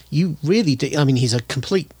Schwarzenegger, you really do. I mean, he's a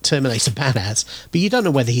complete Terminator badass, but you don't know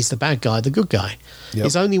whether he's the bad guy or the good guy. Yep.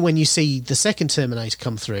 It's only when you see the second Terminator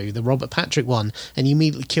come through, the Robert Patrick one, and he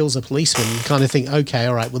immediately kills a policeman, you kind of think, okay,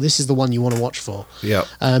 all right, well, this is the one you want to watch for. Yeah.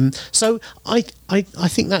 So I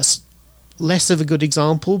think that's less of a good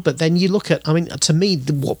example, but then you look at, to me,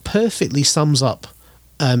 what perfectly sums up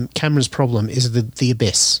Cameron's problem is the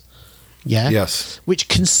Abyss. Yeah? Yes. Which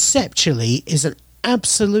conceptually is an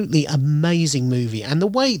absolutely amazing movie. And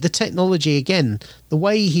the technology, again, the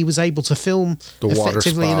way he was able to film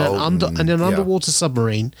effectively in an underwater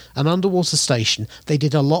submarine, an underwater station, they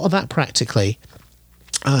did a lot of that practically.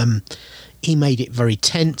 He made it very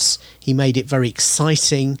tense. He made it very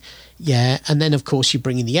exciting. Yeah, and then of course you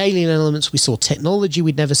bring in the alien elements. We saw technology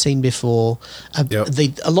we'd never seen before. A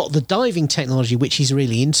lot of the diving technology, which he's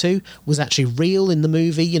really into, was actually real in the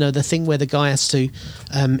movie. The thing where the guy has to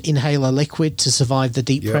inhale a liquid to survive the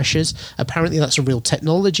deep pressures. Apparently, that's a real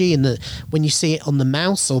technology. And when you see it on the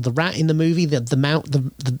mouse or the rat in the movie,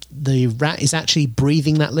 the rat is actually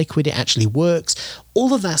breathing that liquid. It actually works.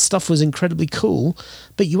 All of that stuff was incredibly cool,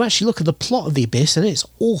 but you actually look at the plot of The Abyss and it's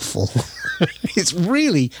awful. It's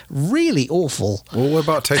really, really awful. Well, what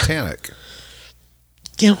about Titanic?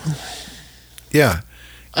 Yeah.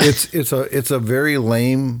 It's a very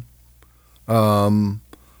lame,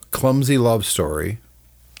 clumsy love story.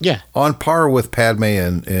 Yeah. On par with Padme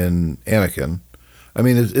and Anakin. I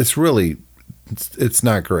mean, it's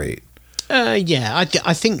not great.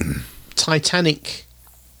 I think Titanic...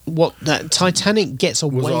 Titanic gets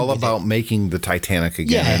away with was all about making the Titanic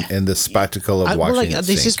again and the spectacle of watching it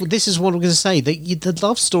sink. This is what I'm going to say. The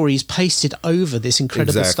love story is pasted over this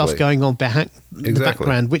incredible stuff going on behind the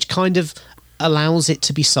background, which kind of allows it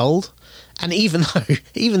to be sold. And even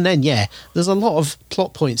then, there's a lot of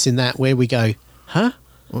plot points in that where we go, huh?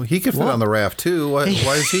 Well, he could fit on the raft too. Why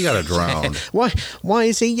has he got to drown? Why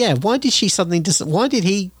is he? Yeah. Why did she suddenly? Why did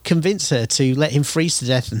he convince her to let him freeze to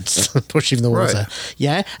death and push him in the water? Right.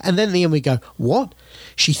 Yeah. And then in the end we go, what?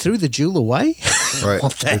 She threw the jewel away? Right.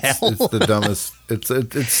 What the hell? It's the dumbest.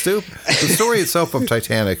 It's stupid. The story itself of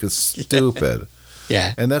Titanic is stupid.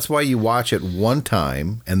 Yeah. And that's why you watch it one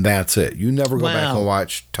time and that's it. You never go back and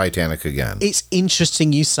watch Titanic again. It's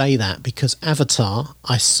interesting you say that because Avatar,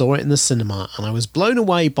 I saw it in the cinema and I was blown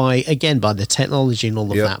away by the technology and all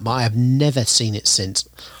of that, but I have never seen it since.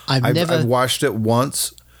 I've watched it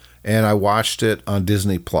once and I watched it on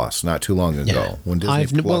Disney Plus not too long ago when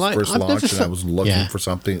Disney Plus first launched and I was looking for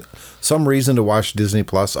some reason to watch Disney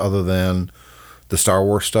Plus other than the Star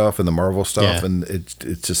Wars stuff and the Marvel stuff and it's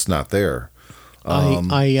just not there.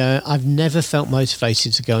 I've never felt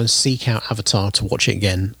motivated to go and seek out Avatar to watch it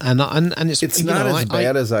again, and it's not as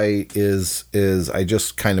bad as I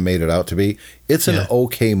just kind of made it out to be. It's an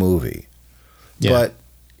okay movie, but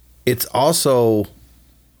it's also,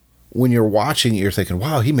 when you're watching it, you're thinking,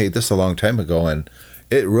 wow, he made this a long time ago, and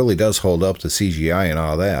it really does hold up to CGI and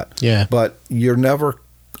all that. Yeah. But you're never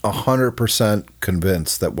 100%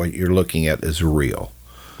 convinced that what you're looking at is real.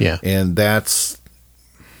 Yeah. And that's,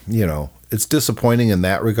 it's disappointing in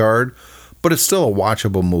that regard, but it's still a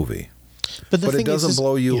watchable movie. But it doesn't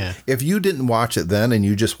blow you. Yeah. If you didn't watch it then and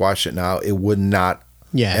you just watch it now, it would not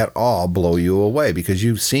at all blow you away because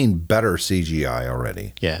you've seen better CGI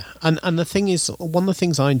already. Yeah. And the thing is, one of the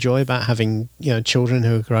things I enjoy about having, children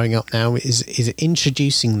who are growing up now is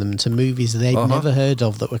introducing them to movies they'd never heard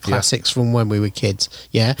of that were classics from when we were kids.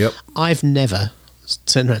 Yeah. Yep. I've never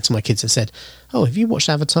turned around to my kids and said, "Oh, have you watched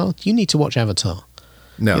Avatar? You need to watch Avatar."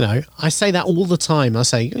 No. I say that all the time. I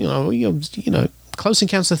say, Close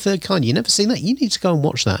Encounters of the Third Kind. You never seen that? You need to go and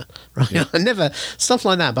watch that, right? Yeah. I never stuff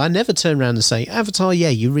like that, but I never turn around and say, "Avatar, yeah,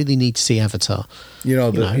 you really need to see Avatar."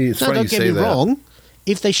 It's funny don't you get say me that. wrong.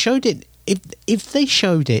 If they showed it, if they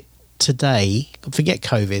showed it today, forget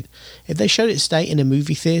COVID. If they showed it today in a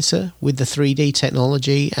movie theater with the 3D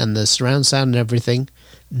technology and the surround sound and everything,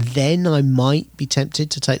 then I might be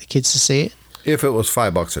tempted to take the kids to see it. If it was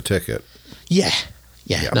 $5 a ticket. Yeah.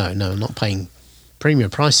 No, I'm not paying premium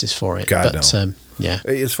prices for it. God, but no. yeah,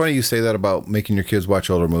 It's funny you say that about making your kids watch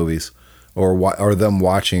older movies or them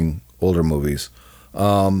watching older movies.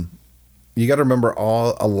 You got to remember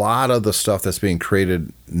a lot of the stuff that's being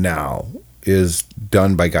created now is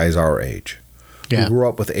done by guys our age who grew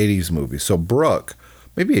up with 80s movies. So Brooke,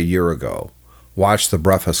 maybe a year ago, watched The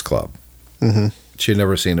Breakfast Club. Mm-hmm. She had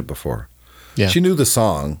never seen it before. Yeah. She knew the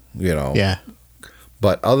song, Yeah.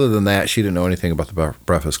 But other than that, she didn't know anything about The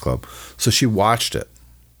Breakfast Club. So she watched it.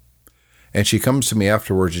 And she comes to me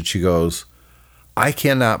afterwards and she goes, I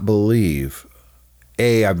cannot believe,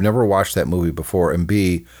 A, I've never watched that movie before, and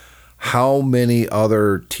B, how many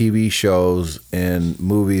other TV shows and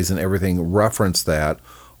movies and everything reference that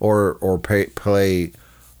or play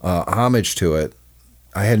homage to it.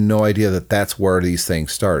 I had no idea that that's where these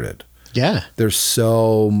things started. Yeah. There's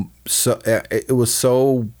so it was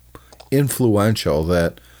so influential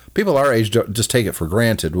that people our age just take it for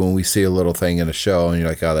granted when we see a little thing in a show and you're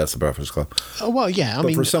like, oh, that's the Breakfast Club. Oh, well, yeah.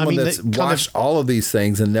 For someone that's watched all of these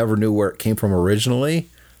things and never knew where it came from originally,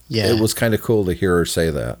 it was kind of cool to hear her say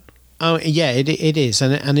that. Oh, yeah, it is.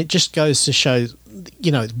 And it just goes to show,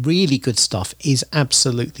 really good stuff is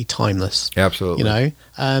absolutely timeless. Absolutely.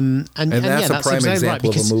 And that's a prime exactly example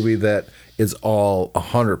right, of a movie that is all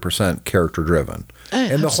 100% character driven.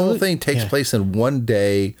 And the whole thing takes place in one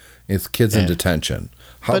day with kids in detention.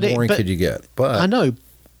 How boring could you get? But I know.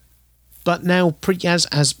 But now,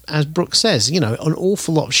 as Brooke says, an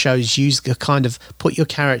awful lot of shows use the kind of put your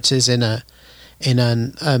characters in an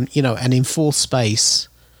enforced space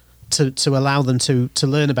to allow them to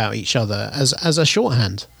learn about each other as a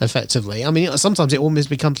shorthand, effectively. I mean, sometimes it almost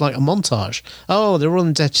becomes like a montage. Oh, they're all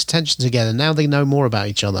in detention together. Now they know more about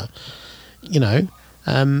each other.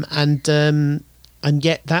 And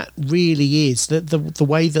yet that really is the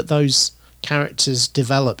way that those characters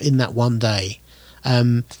develop in that one day.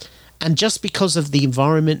 And just because of the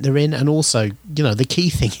environment they're in, and also, the key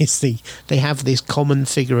thing is they have this common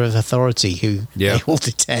figure of authority who they all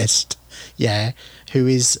detest. Yeah, who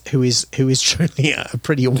is truly a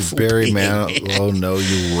pretty awful. Barry being. Manilow know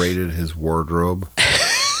you rated his wardrobe.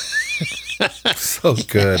 So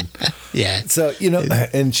good. Yeah. So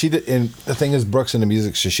and she did, and the thing is, Brooke's into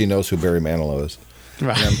music, so she knows who Barry Manilow is.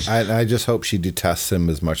 Right. And I just hope she detests him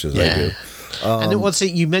as much as I do. And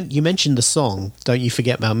you mentioned the song "Don't You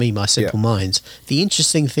Forget About Me" by Simple Minds. The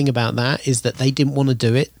interesting thing about that is that they didn't want to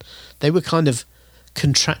do it. They were kind of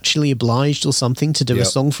contractually obliged or something to do a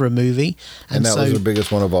song for a movie, and that was the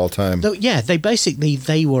biggest one of all time.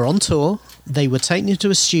 They were on tour. They were taken into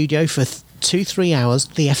a studio for 2-3 hours.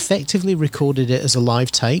 They effectively recorded it as a live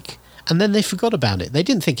take, and then they forgot about it. They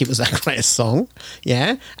didn't think it was that great a song,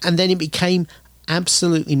 and then it became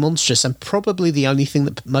absolutely monstrous, and probably the only thing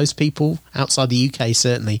that most people outside the UK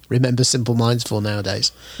certainly remember Simple Minds for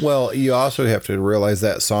nowadays. Well, you also have to realize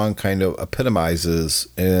that song kind of epitomizes,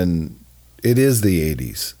 and it is the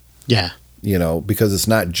 80s. Yeah. Because it's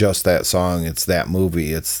not just that song, it's that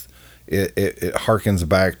movie. It harkens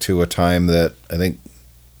back to a time that I think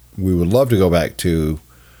we would love to go back to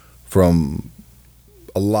from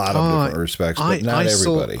a lot of different respects, but not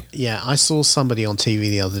everybody. I saw somebody on TV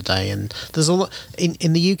the other day, and there's a lot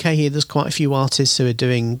in the UK here. There's quite a few artists who are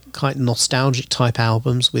doing quite nostalgic type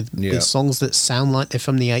albums with songs that sound like they're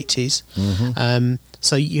from the 80s. Mm-hmm.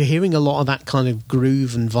 So you're hearing a lot of that kind of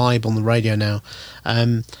groove and vibe on the radio now.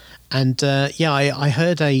 And And I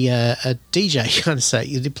heard a DJ kind of say,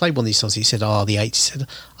 he played one of these songs. He said, the 80s. He said,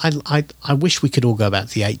 I wish we could all go back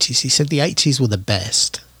to the 80s. He said the 80s were the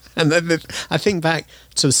best. And then I think back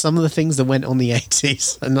to some of the things that went on the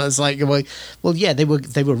 80s, and I was like, well, yeah, they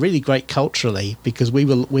were really great culturally because we're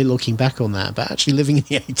looking back on that, but actually living in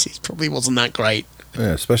the 80s probably wasn't that great.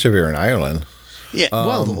 Yeah, especially if you're in Ireland. Yeah,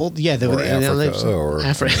 they were in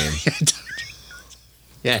Africa.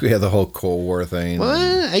 Yeah, we had the whole Cold War thing.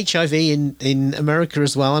 Well, HIV in America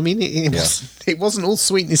as well. I mean, it wasn't all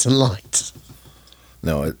sweetness and light.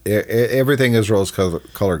 No, everything is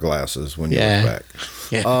rose-colored glasses when you look back.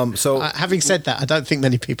 Yeah. So, having said that, I don't think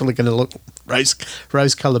many people are going to look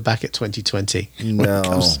rose-colored back at 2020. No,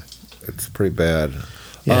 it's pretty bad.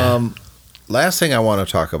 Yeah. Last thing I want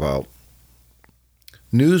to talk about.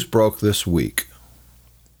 News broke this week.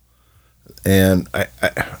 And I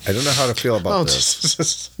don't know how to feel about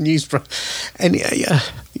this. News broke. And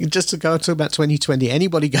just to go to about 2020,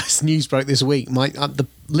 anybody goes news broke this week,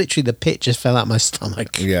 literally the pit just fell out my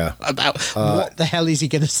stomach. Yeah. About what the hell is he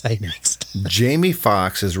going to say next? Jamie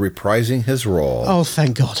Foxx is reprising his role. Oh,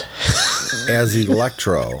 thank God. As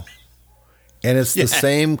Electro. And it's the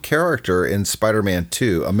same character in Spider-Man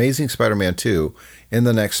 2, Amazing Spider-Man 2, in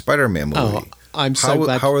the next Spider-Man movie. Oh, I'm so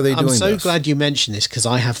glad. How are they doing this? I'm so glad you mentioned this because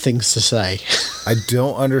I have things to say. I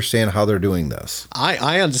don't understand how they're doing this.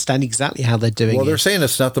 I understand exactly how they're doing it. Well, they're saying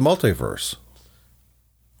it's not the multiverse.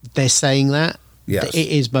 They're saying that? Yes. It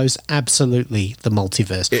is most absolutely the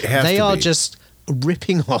multiverse. It has to be. They are just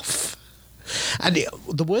ripping off. And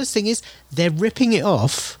the worst thing is they're ripping it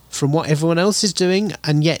off from what everyone else is doing,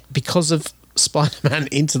 and yet because of Spider-Man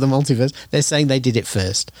Into the Multiverse, they're saying they did it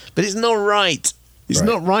first. But it's not right. It's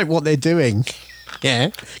not right what they're doing.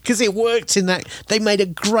 Yeah. Because it worked in that. They made a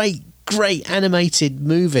great animated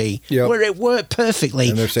movie where it worked perfectly.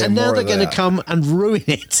 And now they're going to come and ruin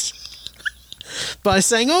it by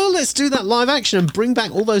saying, let's do that live action and bring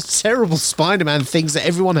back all those terrible Spider-Man things that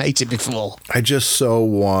everyone hated before. I just so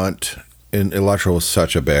want, and Electro was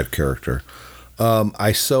such a bad character.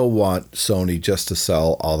 I so want Sony just to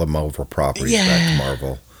sell all the Marvel properties back to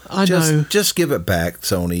Marvel. I know. Just give it back,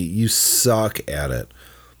 Sony. You suck at it.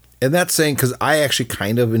 And that's saying, because I actually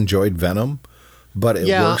kind of enjoyed Venom, but it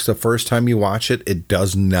works the first time you watch it. It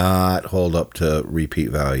does not hold up to repeat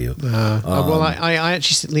value. Well, I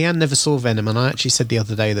actually, Leanne never saw Venom, and I actually said the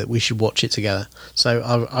other day that we should watch it together. So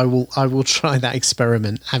I will try that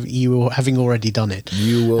experiment. Having already done it,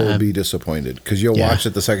 you will be disappointed because you'll watch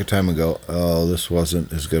it the second time and go, "Oh, this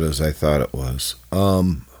wasn't as good as I thought it was."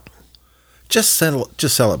 Just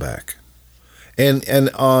sell it back, and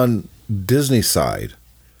on Disney's side,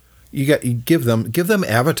 you give them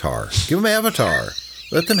Avatar,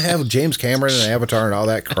 let them have James Cameron and Avatar and all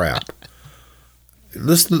that crap.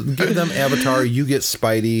 Listen, give them Avatar. You get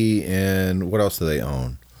Spidey, and what else do they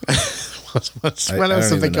own? what else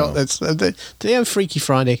have they got? Do they have Freaky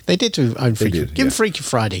Friday? They did own Freaky. Give them Freaky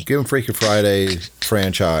Friday. Give them Freaky Friday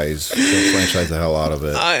franchise. They'll franchise the hell out of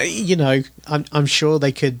it. I'm sure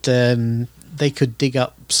they could dig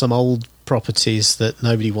up some old properties that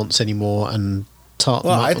nobody wants anymore and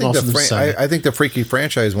I think the Freaky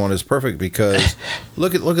franchise one is perfect because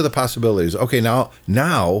look at the possibilities. Okay, now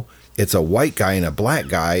it's a white guy and a black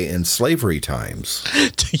guy in slavery times,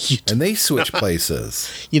 and they switch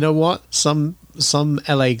places. You know what? Some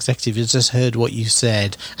LA executive has just heard what you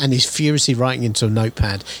said and is furiously writing into a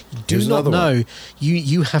notepad. You do not know.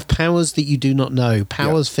 You have powers that you do not know.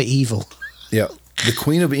 Powers for evil. Yeah. The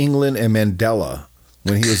Queen of England and Mandela,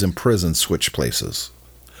 when he was in prison, switched places.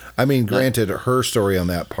 I mean, granted, her story on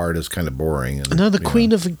that part is kind of boring. The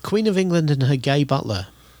Queen of England and her gay butler.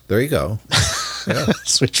 There you go. Yeah.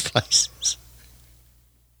 Switch places.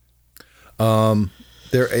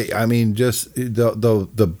 Just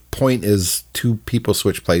the point is, two people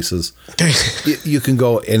switch places. You can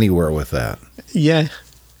go anywhere with that. Yeah.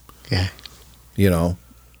 I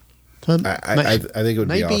think it would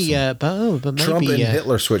be awesome. But maybe Trump and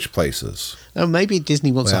Hitler switch places. Oh, maybe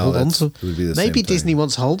Disney wants to hold on to. Maybe Disney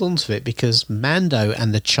wants to hold on to it because Mando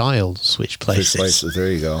and the child switch places.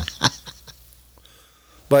 There you go.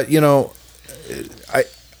 But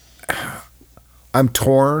I'm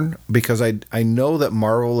torn because I know that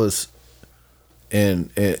Marvel is, and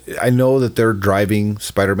I know that they're driving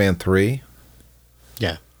Spider-Man 3.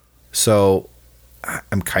 Yeah. So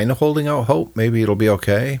I'm kind of holding out hope. Maybe it'll be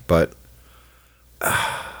okay, but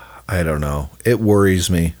I don't know. It worries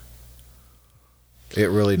me. It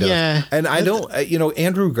really does. Yeah. And I don't,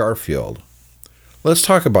 Andrew Garfield, let's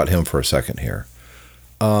talk about him for a second here.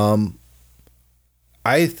 I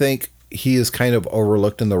think he is kind of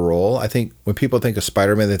overlooked in the role. I think when people think of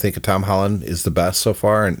Spider-Man, they think of Tom Holland is the best so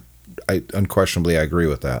far, and unquestionably I agree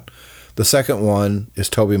with that. The second one is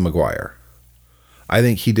Tobey Maguire. I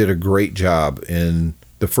think he did a great job in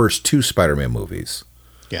the first two Spider-Man movies.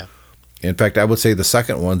 Yeah. In fact, I would say the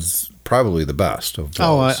second one's probably the best of those.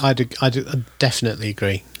 Oh, I definitely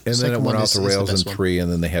agree. And then it went off the rails in 3,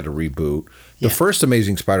 and then they had to reboot. The Yeah. first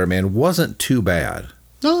Amazing Spider-Man wasn't too bad.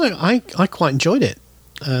 No, I quite enjoyed it.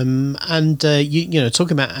 You know,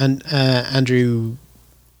 talking about Andrew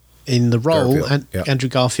in the role, Garfield, yeah. Andrew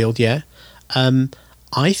Garfield, yeah.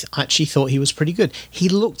 I actually thought he was pretty good. He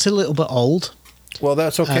looked a little bit old. Well,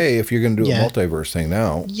 that's okay if you're going to do yeah. a multiverse thing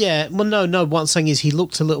now. Yeah, well, no. What I'm saying is he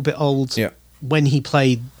looked a little bit old Yeah. when he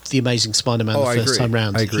played the Amazing Spider-Man the first time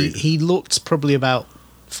round. I agree. He looked probably about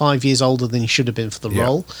 5 years older than he should have been for the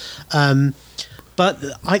role. But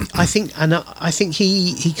I think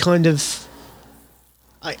he kind of.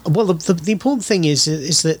 The important thing is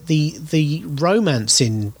that the romance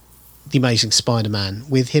in The Amazing Spider-Man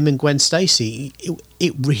with him and Gwen Stacy,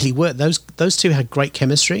 it really worked. Those two had great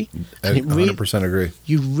chemistry, and I 100% agree.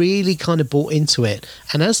 You really kind of bought into it,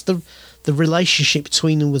 and as the relationship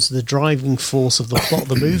between them was the driving force of the plot of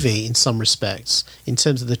the movie in some respects, in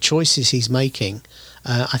terms of the choices he's making.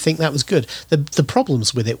 I think that was good. The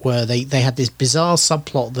problems with it were they had this bizarre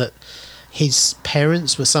subplot that his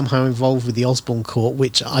parents were somehow involved with the Osborn court,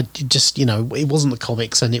 which I just, you know, it wasn't the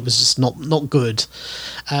comics and it was just not good.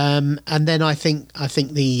 And then I think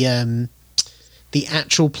the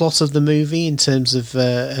actual plot of the movie in terms of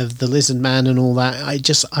the Lizard Man and all that, I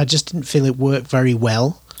just didn't feel it worked very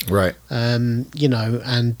well. Right. You know,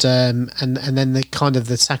 and then the kind of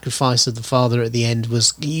the sacrifice of the father at the end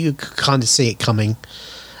was, you could kind of see it coming.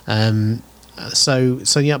 So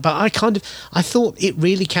yeah, but I thought it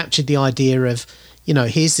really captured the idea of, you know,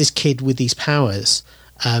 here's this kid with these powers,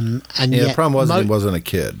 and yeah, the problem was he wasn't a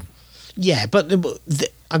kid. Yeah, but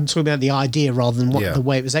I'm talking about the idea rather than the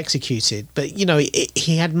way it was executed. But you know,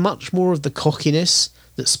 he had much more of the cockiness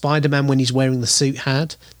that Spider-Man when he's wearing the suit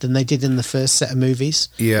had than they did in the first set of movies.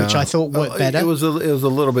 Yeah, which I thought worked better. It was a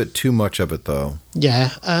little bit too much of it though.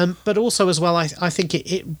 Yeah, but also as well, I think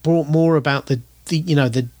it brought more about the you know,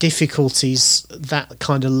 the difficulties that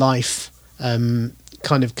kind of life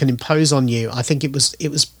kind of can impose on you. I think it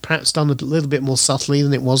was perhaps done a little bit more subtly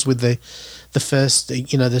than it was with the first,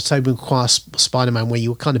 you know, the Tobey Maguire Spider-Man, where you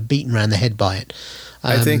were kind of beaten around the head by it.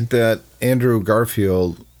 I think that Andrew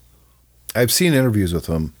Garfield, I've seen interviews with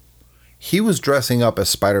him. He was dressing up as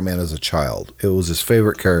Spider-Man as a child. It was his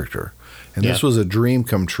favorite character. And this was a dream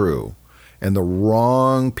come true. And the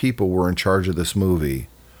wrong people were in charge of this movie.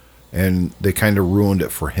 And they kind of ruined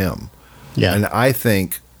it for him. Yeah. And I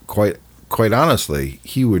think, quite honestly,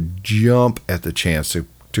 he would jump at the chance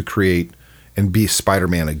to create and be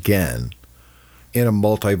Spider-Man again in a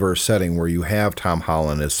multiverse setting where you have Tom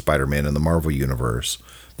Holland as Spider-Man in the Marvel Universe.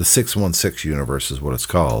 The 616 universe is what it's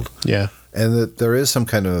called. Yeah. And that there is some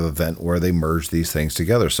kind of event where they merge these things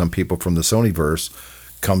together. Some people from the Sonyverse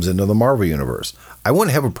comes into the Marvel Universe. I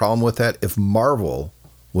wouldn't have a problem with that if Marvel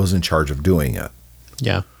was in charge of doing it.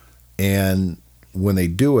 Yeah. And when they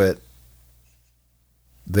do it,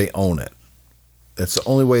 they own it. That's the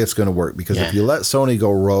only way it's going to work. Because if you let Sony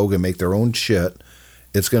go rogue and make their own shit,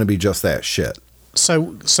 it's going to be just that shit.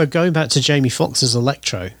 So going back to Jamie Foxx's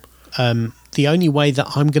Electro, the only way that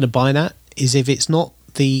I'm going to buy that is if it's not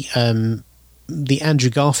the Andrew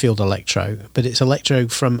Garfield Electro, but it's Electro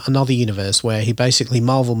from another universe where he basically,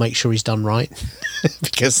 Marvel makes sure he's done right.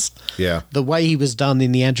 Because the way he was done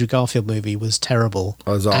in the Andrew Garfield movie was terrible. It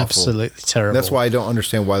was awful. Absolutely terrible. That's why I don't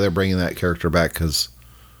understand why they're bringing that character back, because,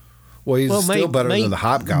 he's still better than the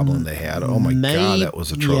Hobgoblin they had. Oh my God, that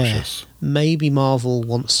was atrocious. Yeah, maybe Marvel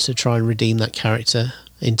wants to try and redeem that character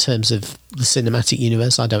in terms of the cinematic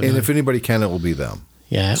universe. I don't know. And if anybody can, it will be them.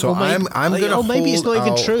 Yeah. So I'm going to maybe it's not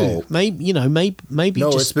even true. Hope. Maybe No,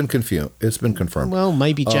 it's been confirmed. It's been confirmed. Well,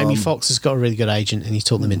 maybe Jamie Foxx has got a really good agent and he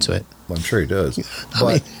talked them into it. Well, I'm sure he does.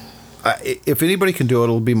 But if anybody can do it,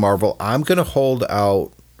 it'll be Marvel. I'm going to hold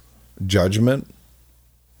out judgment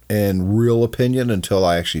and real opinion until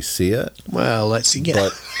I actually see it. Well, let's see.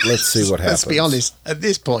 But let's see what happens. Let's be honest. At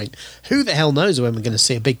this point, who the hell knows when we're going to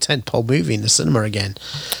see a big tentpole movie in the cinema again?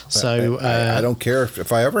 So I don't care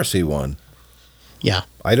if I ever see one. Yeah.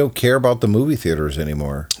 I don't care about the movie theaters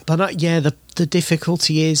anymore. But the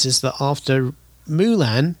difficulty is that after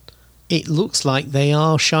Mulan, it looks like they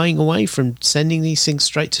are shying away from sending these things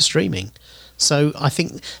straight to streaming. So I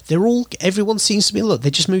think everyone seems to be, look,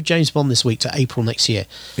 they just moved James Bond this week to April next year.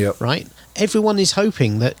 Yep. Right? Everyone is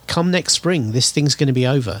hoping that come next spring, this thing's going to be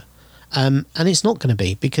over. And it's not going to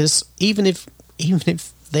be, because even if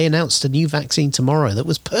they announced a new vaccine tomorrow that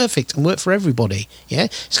was perfect and worked for everybody. Yeah,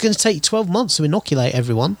 it's going to take 12 months to inoculate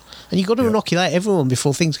everyone, and you've got to inoculate everyone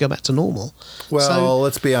before things go back to normal. Well,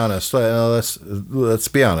 let's be honest. Let's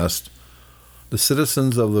be honest. The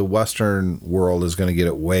citizens of the Western world is going to get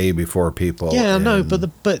it way before people. Yeah, I know,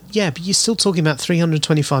 but you're still talking about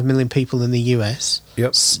 325 million people in the US.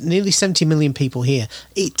 Yep. Nearly 70 million people here.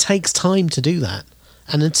 It takes time to do that,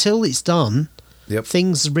 and until it's done,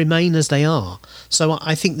 things remain as they are. So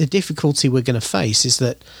I think the difficulty we're going to face is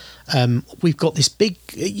that we've got this big,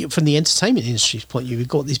 from the entertainment industry's point of view, we've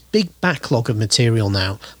got this big backlog of material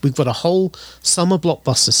now. We've got a whole summer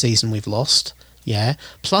blockbuster season we've lost. Yeah,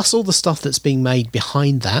 plus all the stuff that's being made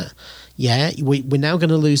behind that. Yeah, we're now going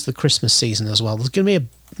to lose the Christmas season as well. There's going to be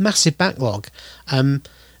a massive backlog.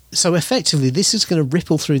 So effectively, this is going to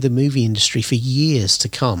ripple through the movie industry for years to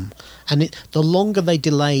come. And the longer they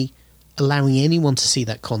delay allowing anyone to see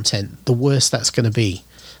that content, the worse that's going to be.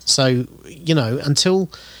 So, until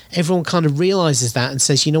everyone kind of realises that and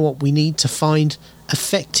says, you know what, we need to find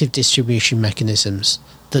effective distribution mechanisms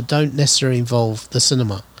that don't necessarily involve the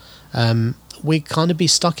cinema. We'd kind of be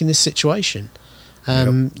stuck in this situation,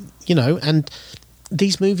 and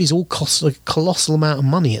these movies all cost a colossal amount of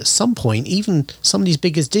money. At some point, even somebody as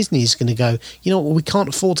big as Disney is going to go, we can't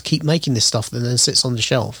afford to keep making this stuff that then sits on the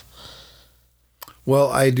shelf.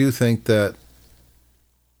 Well, I do think that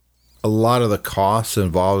a lot of the costs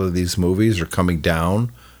involved in these movies are coming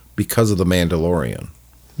down because of The Mandalorian.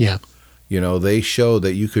 Yeah. They show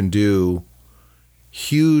that you can do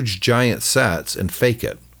huge, giant sets and fake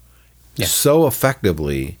it. Yeah. So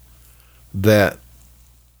effectively that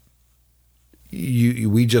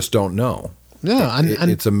we just don't know. Yeah,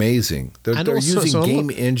 it's amazing. They're using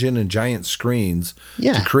game engine and giant screens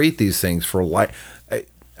to create these things for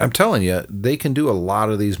I'm telling you, they can do a lot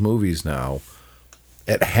of these movies now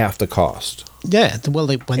at half the cost. Yeah, well,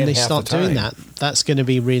 when they start doing that, that's going to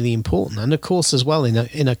be really important. And of course, as well, in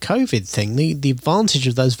a COVID thing, the advantage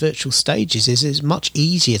of those virtual stages is it's much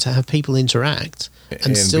easier to have people interact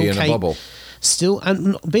and still be in a bubble.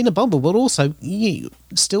 And be in a bubble, but also you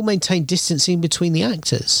still maintain distancing between the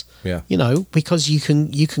actors. Yeah, because you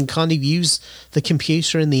can kind of use the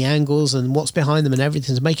computer and the angles and what's behind them and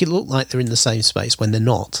everything to make it look like they're in the same space when they're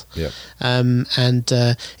not. Yeah.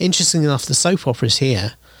 Interestingly enough, the soap operas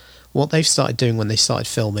here, what they've started doing when they started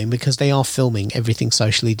filming, because they are filming everything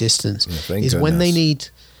socially distanced, is when they need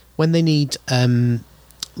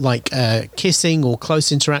kissing or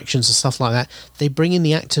close interactions and stuff like that, they bring in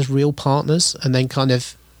the actors' real partners and then kind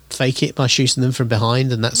of fake it by shooting them from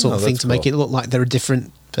behind and that sort of thing to make it look like they're a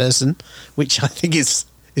different person, which I think is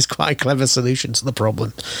quite a clever solution to the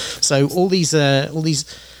problem. So all these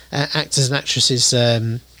actors and actresses,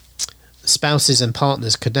 spouses and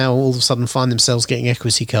partners could now all of a sudden find themselves getting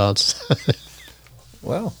equity cards.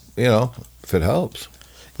 Well, if it helps.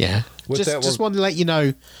 Yeah. Just wanted to let you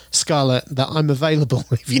know, Scarlett, that I'm available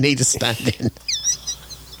if you need a stand-in.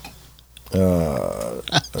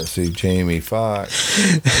 Let's see, Jamie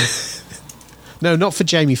Foxx. No, not for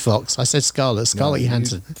Jamie Foxx. I said Scarlett. Scarlett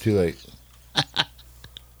Johansson. Too late.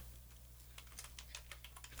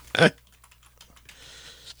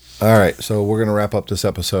 All right, so we're going to wrap up this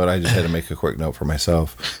episode. I just had to make a quick note for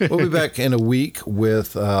myself. We'll be back in a week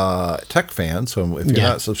with Tech Fan. So if you're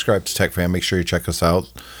not subscribed to Tech Fan, make sure you check us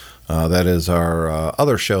out. That is our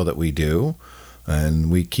other show that we do. And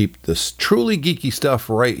we keep this truly geeky stuff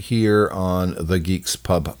right here on the Geeks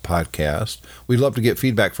Pub Podcast. We'd love to get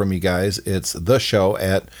feedback from you guys. It's the show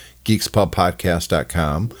at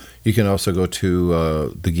geekspubpodcast.com. You can also go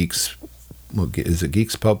to the Geeks... is it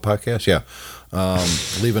Geeks Pub Podcast? Yeah.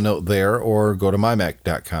 Leave a note there, or go to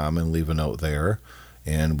mymac.com and leave a note there,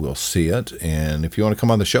 and we'll see it. And if you want to come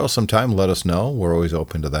on the show sometime, let us know. We're always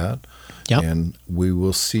open to that. Yep. And we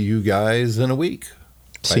will see you guys in a week.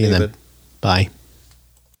 See you then. Bye.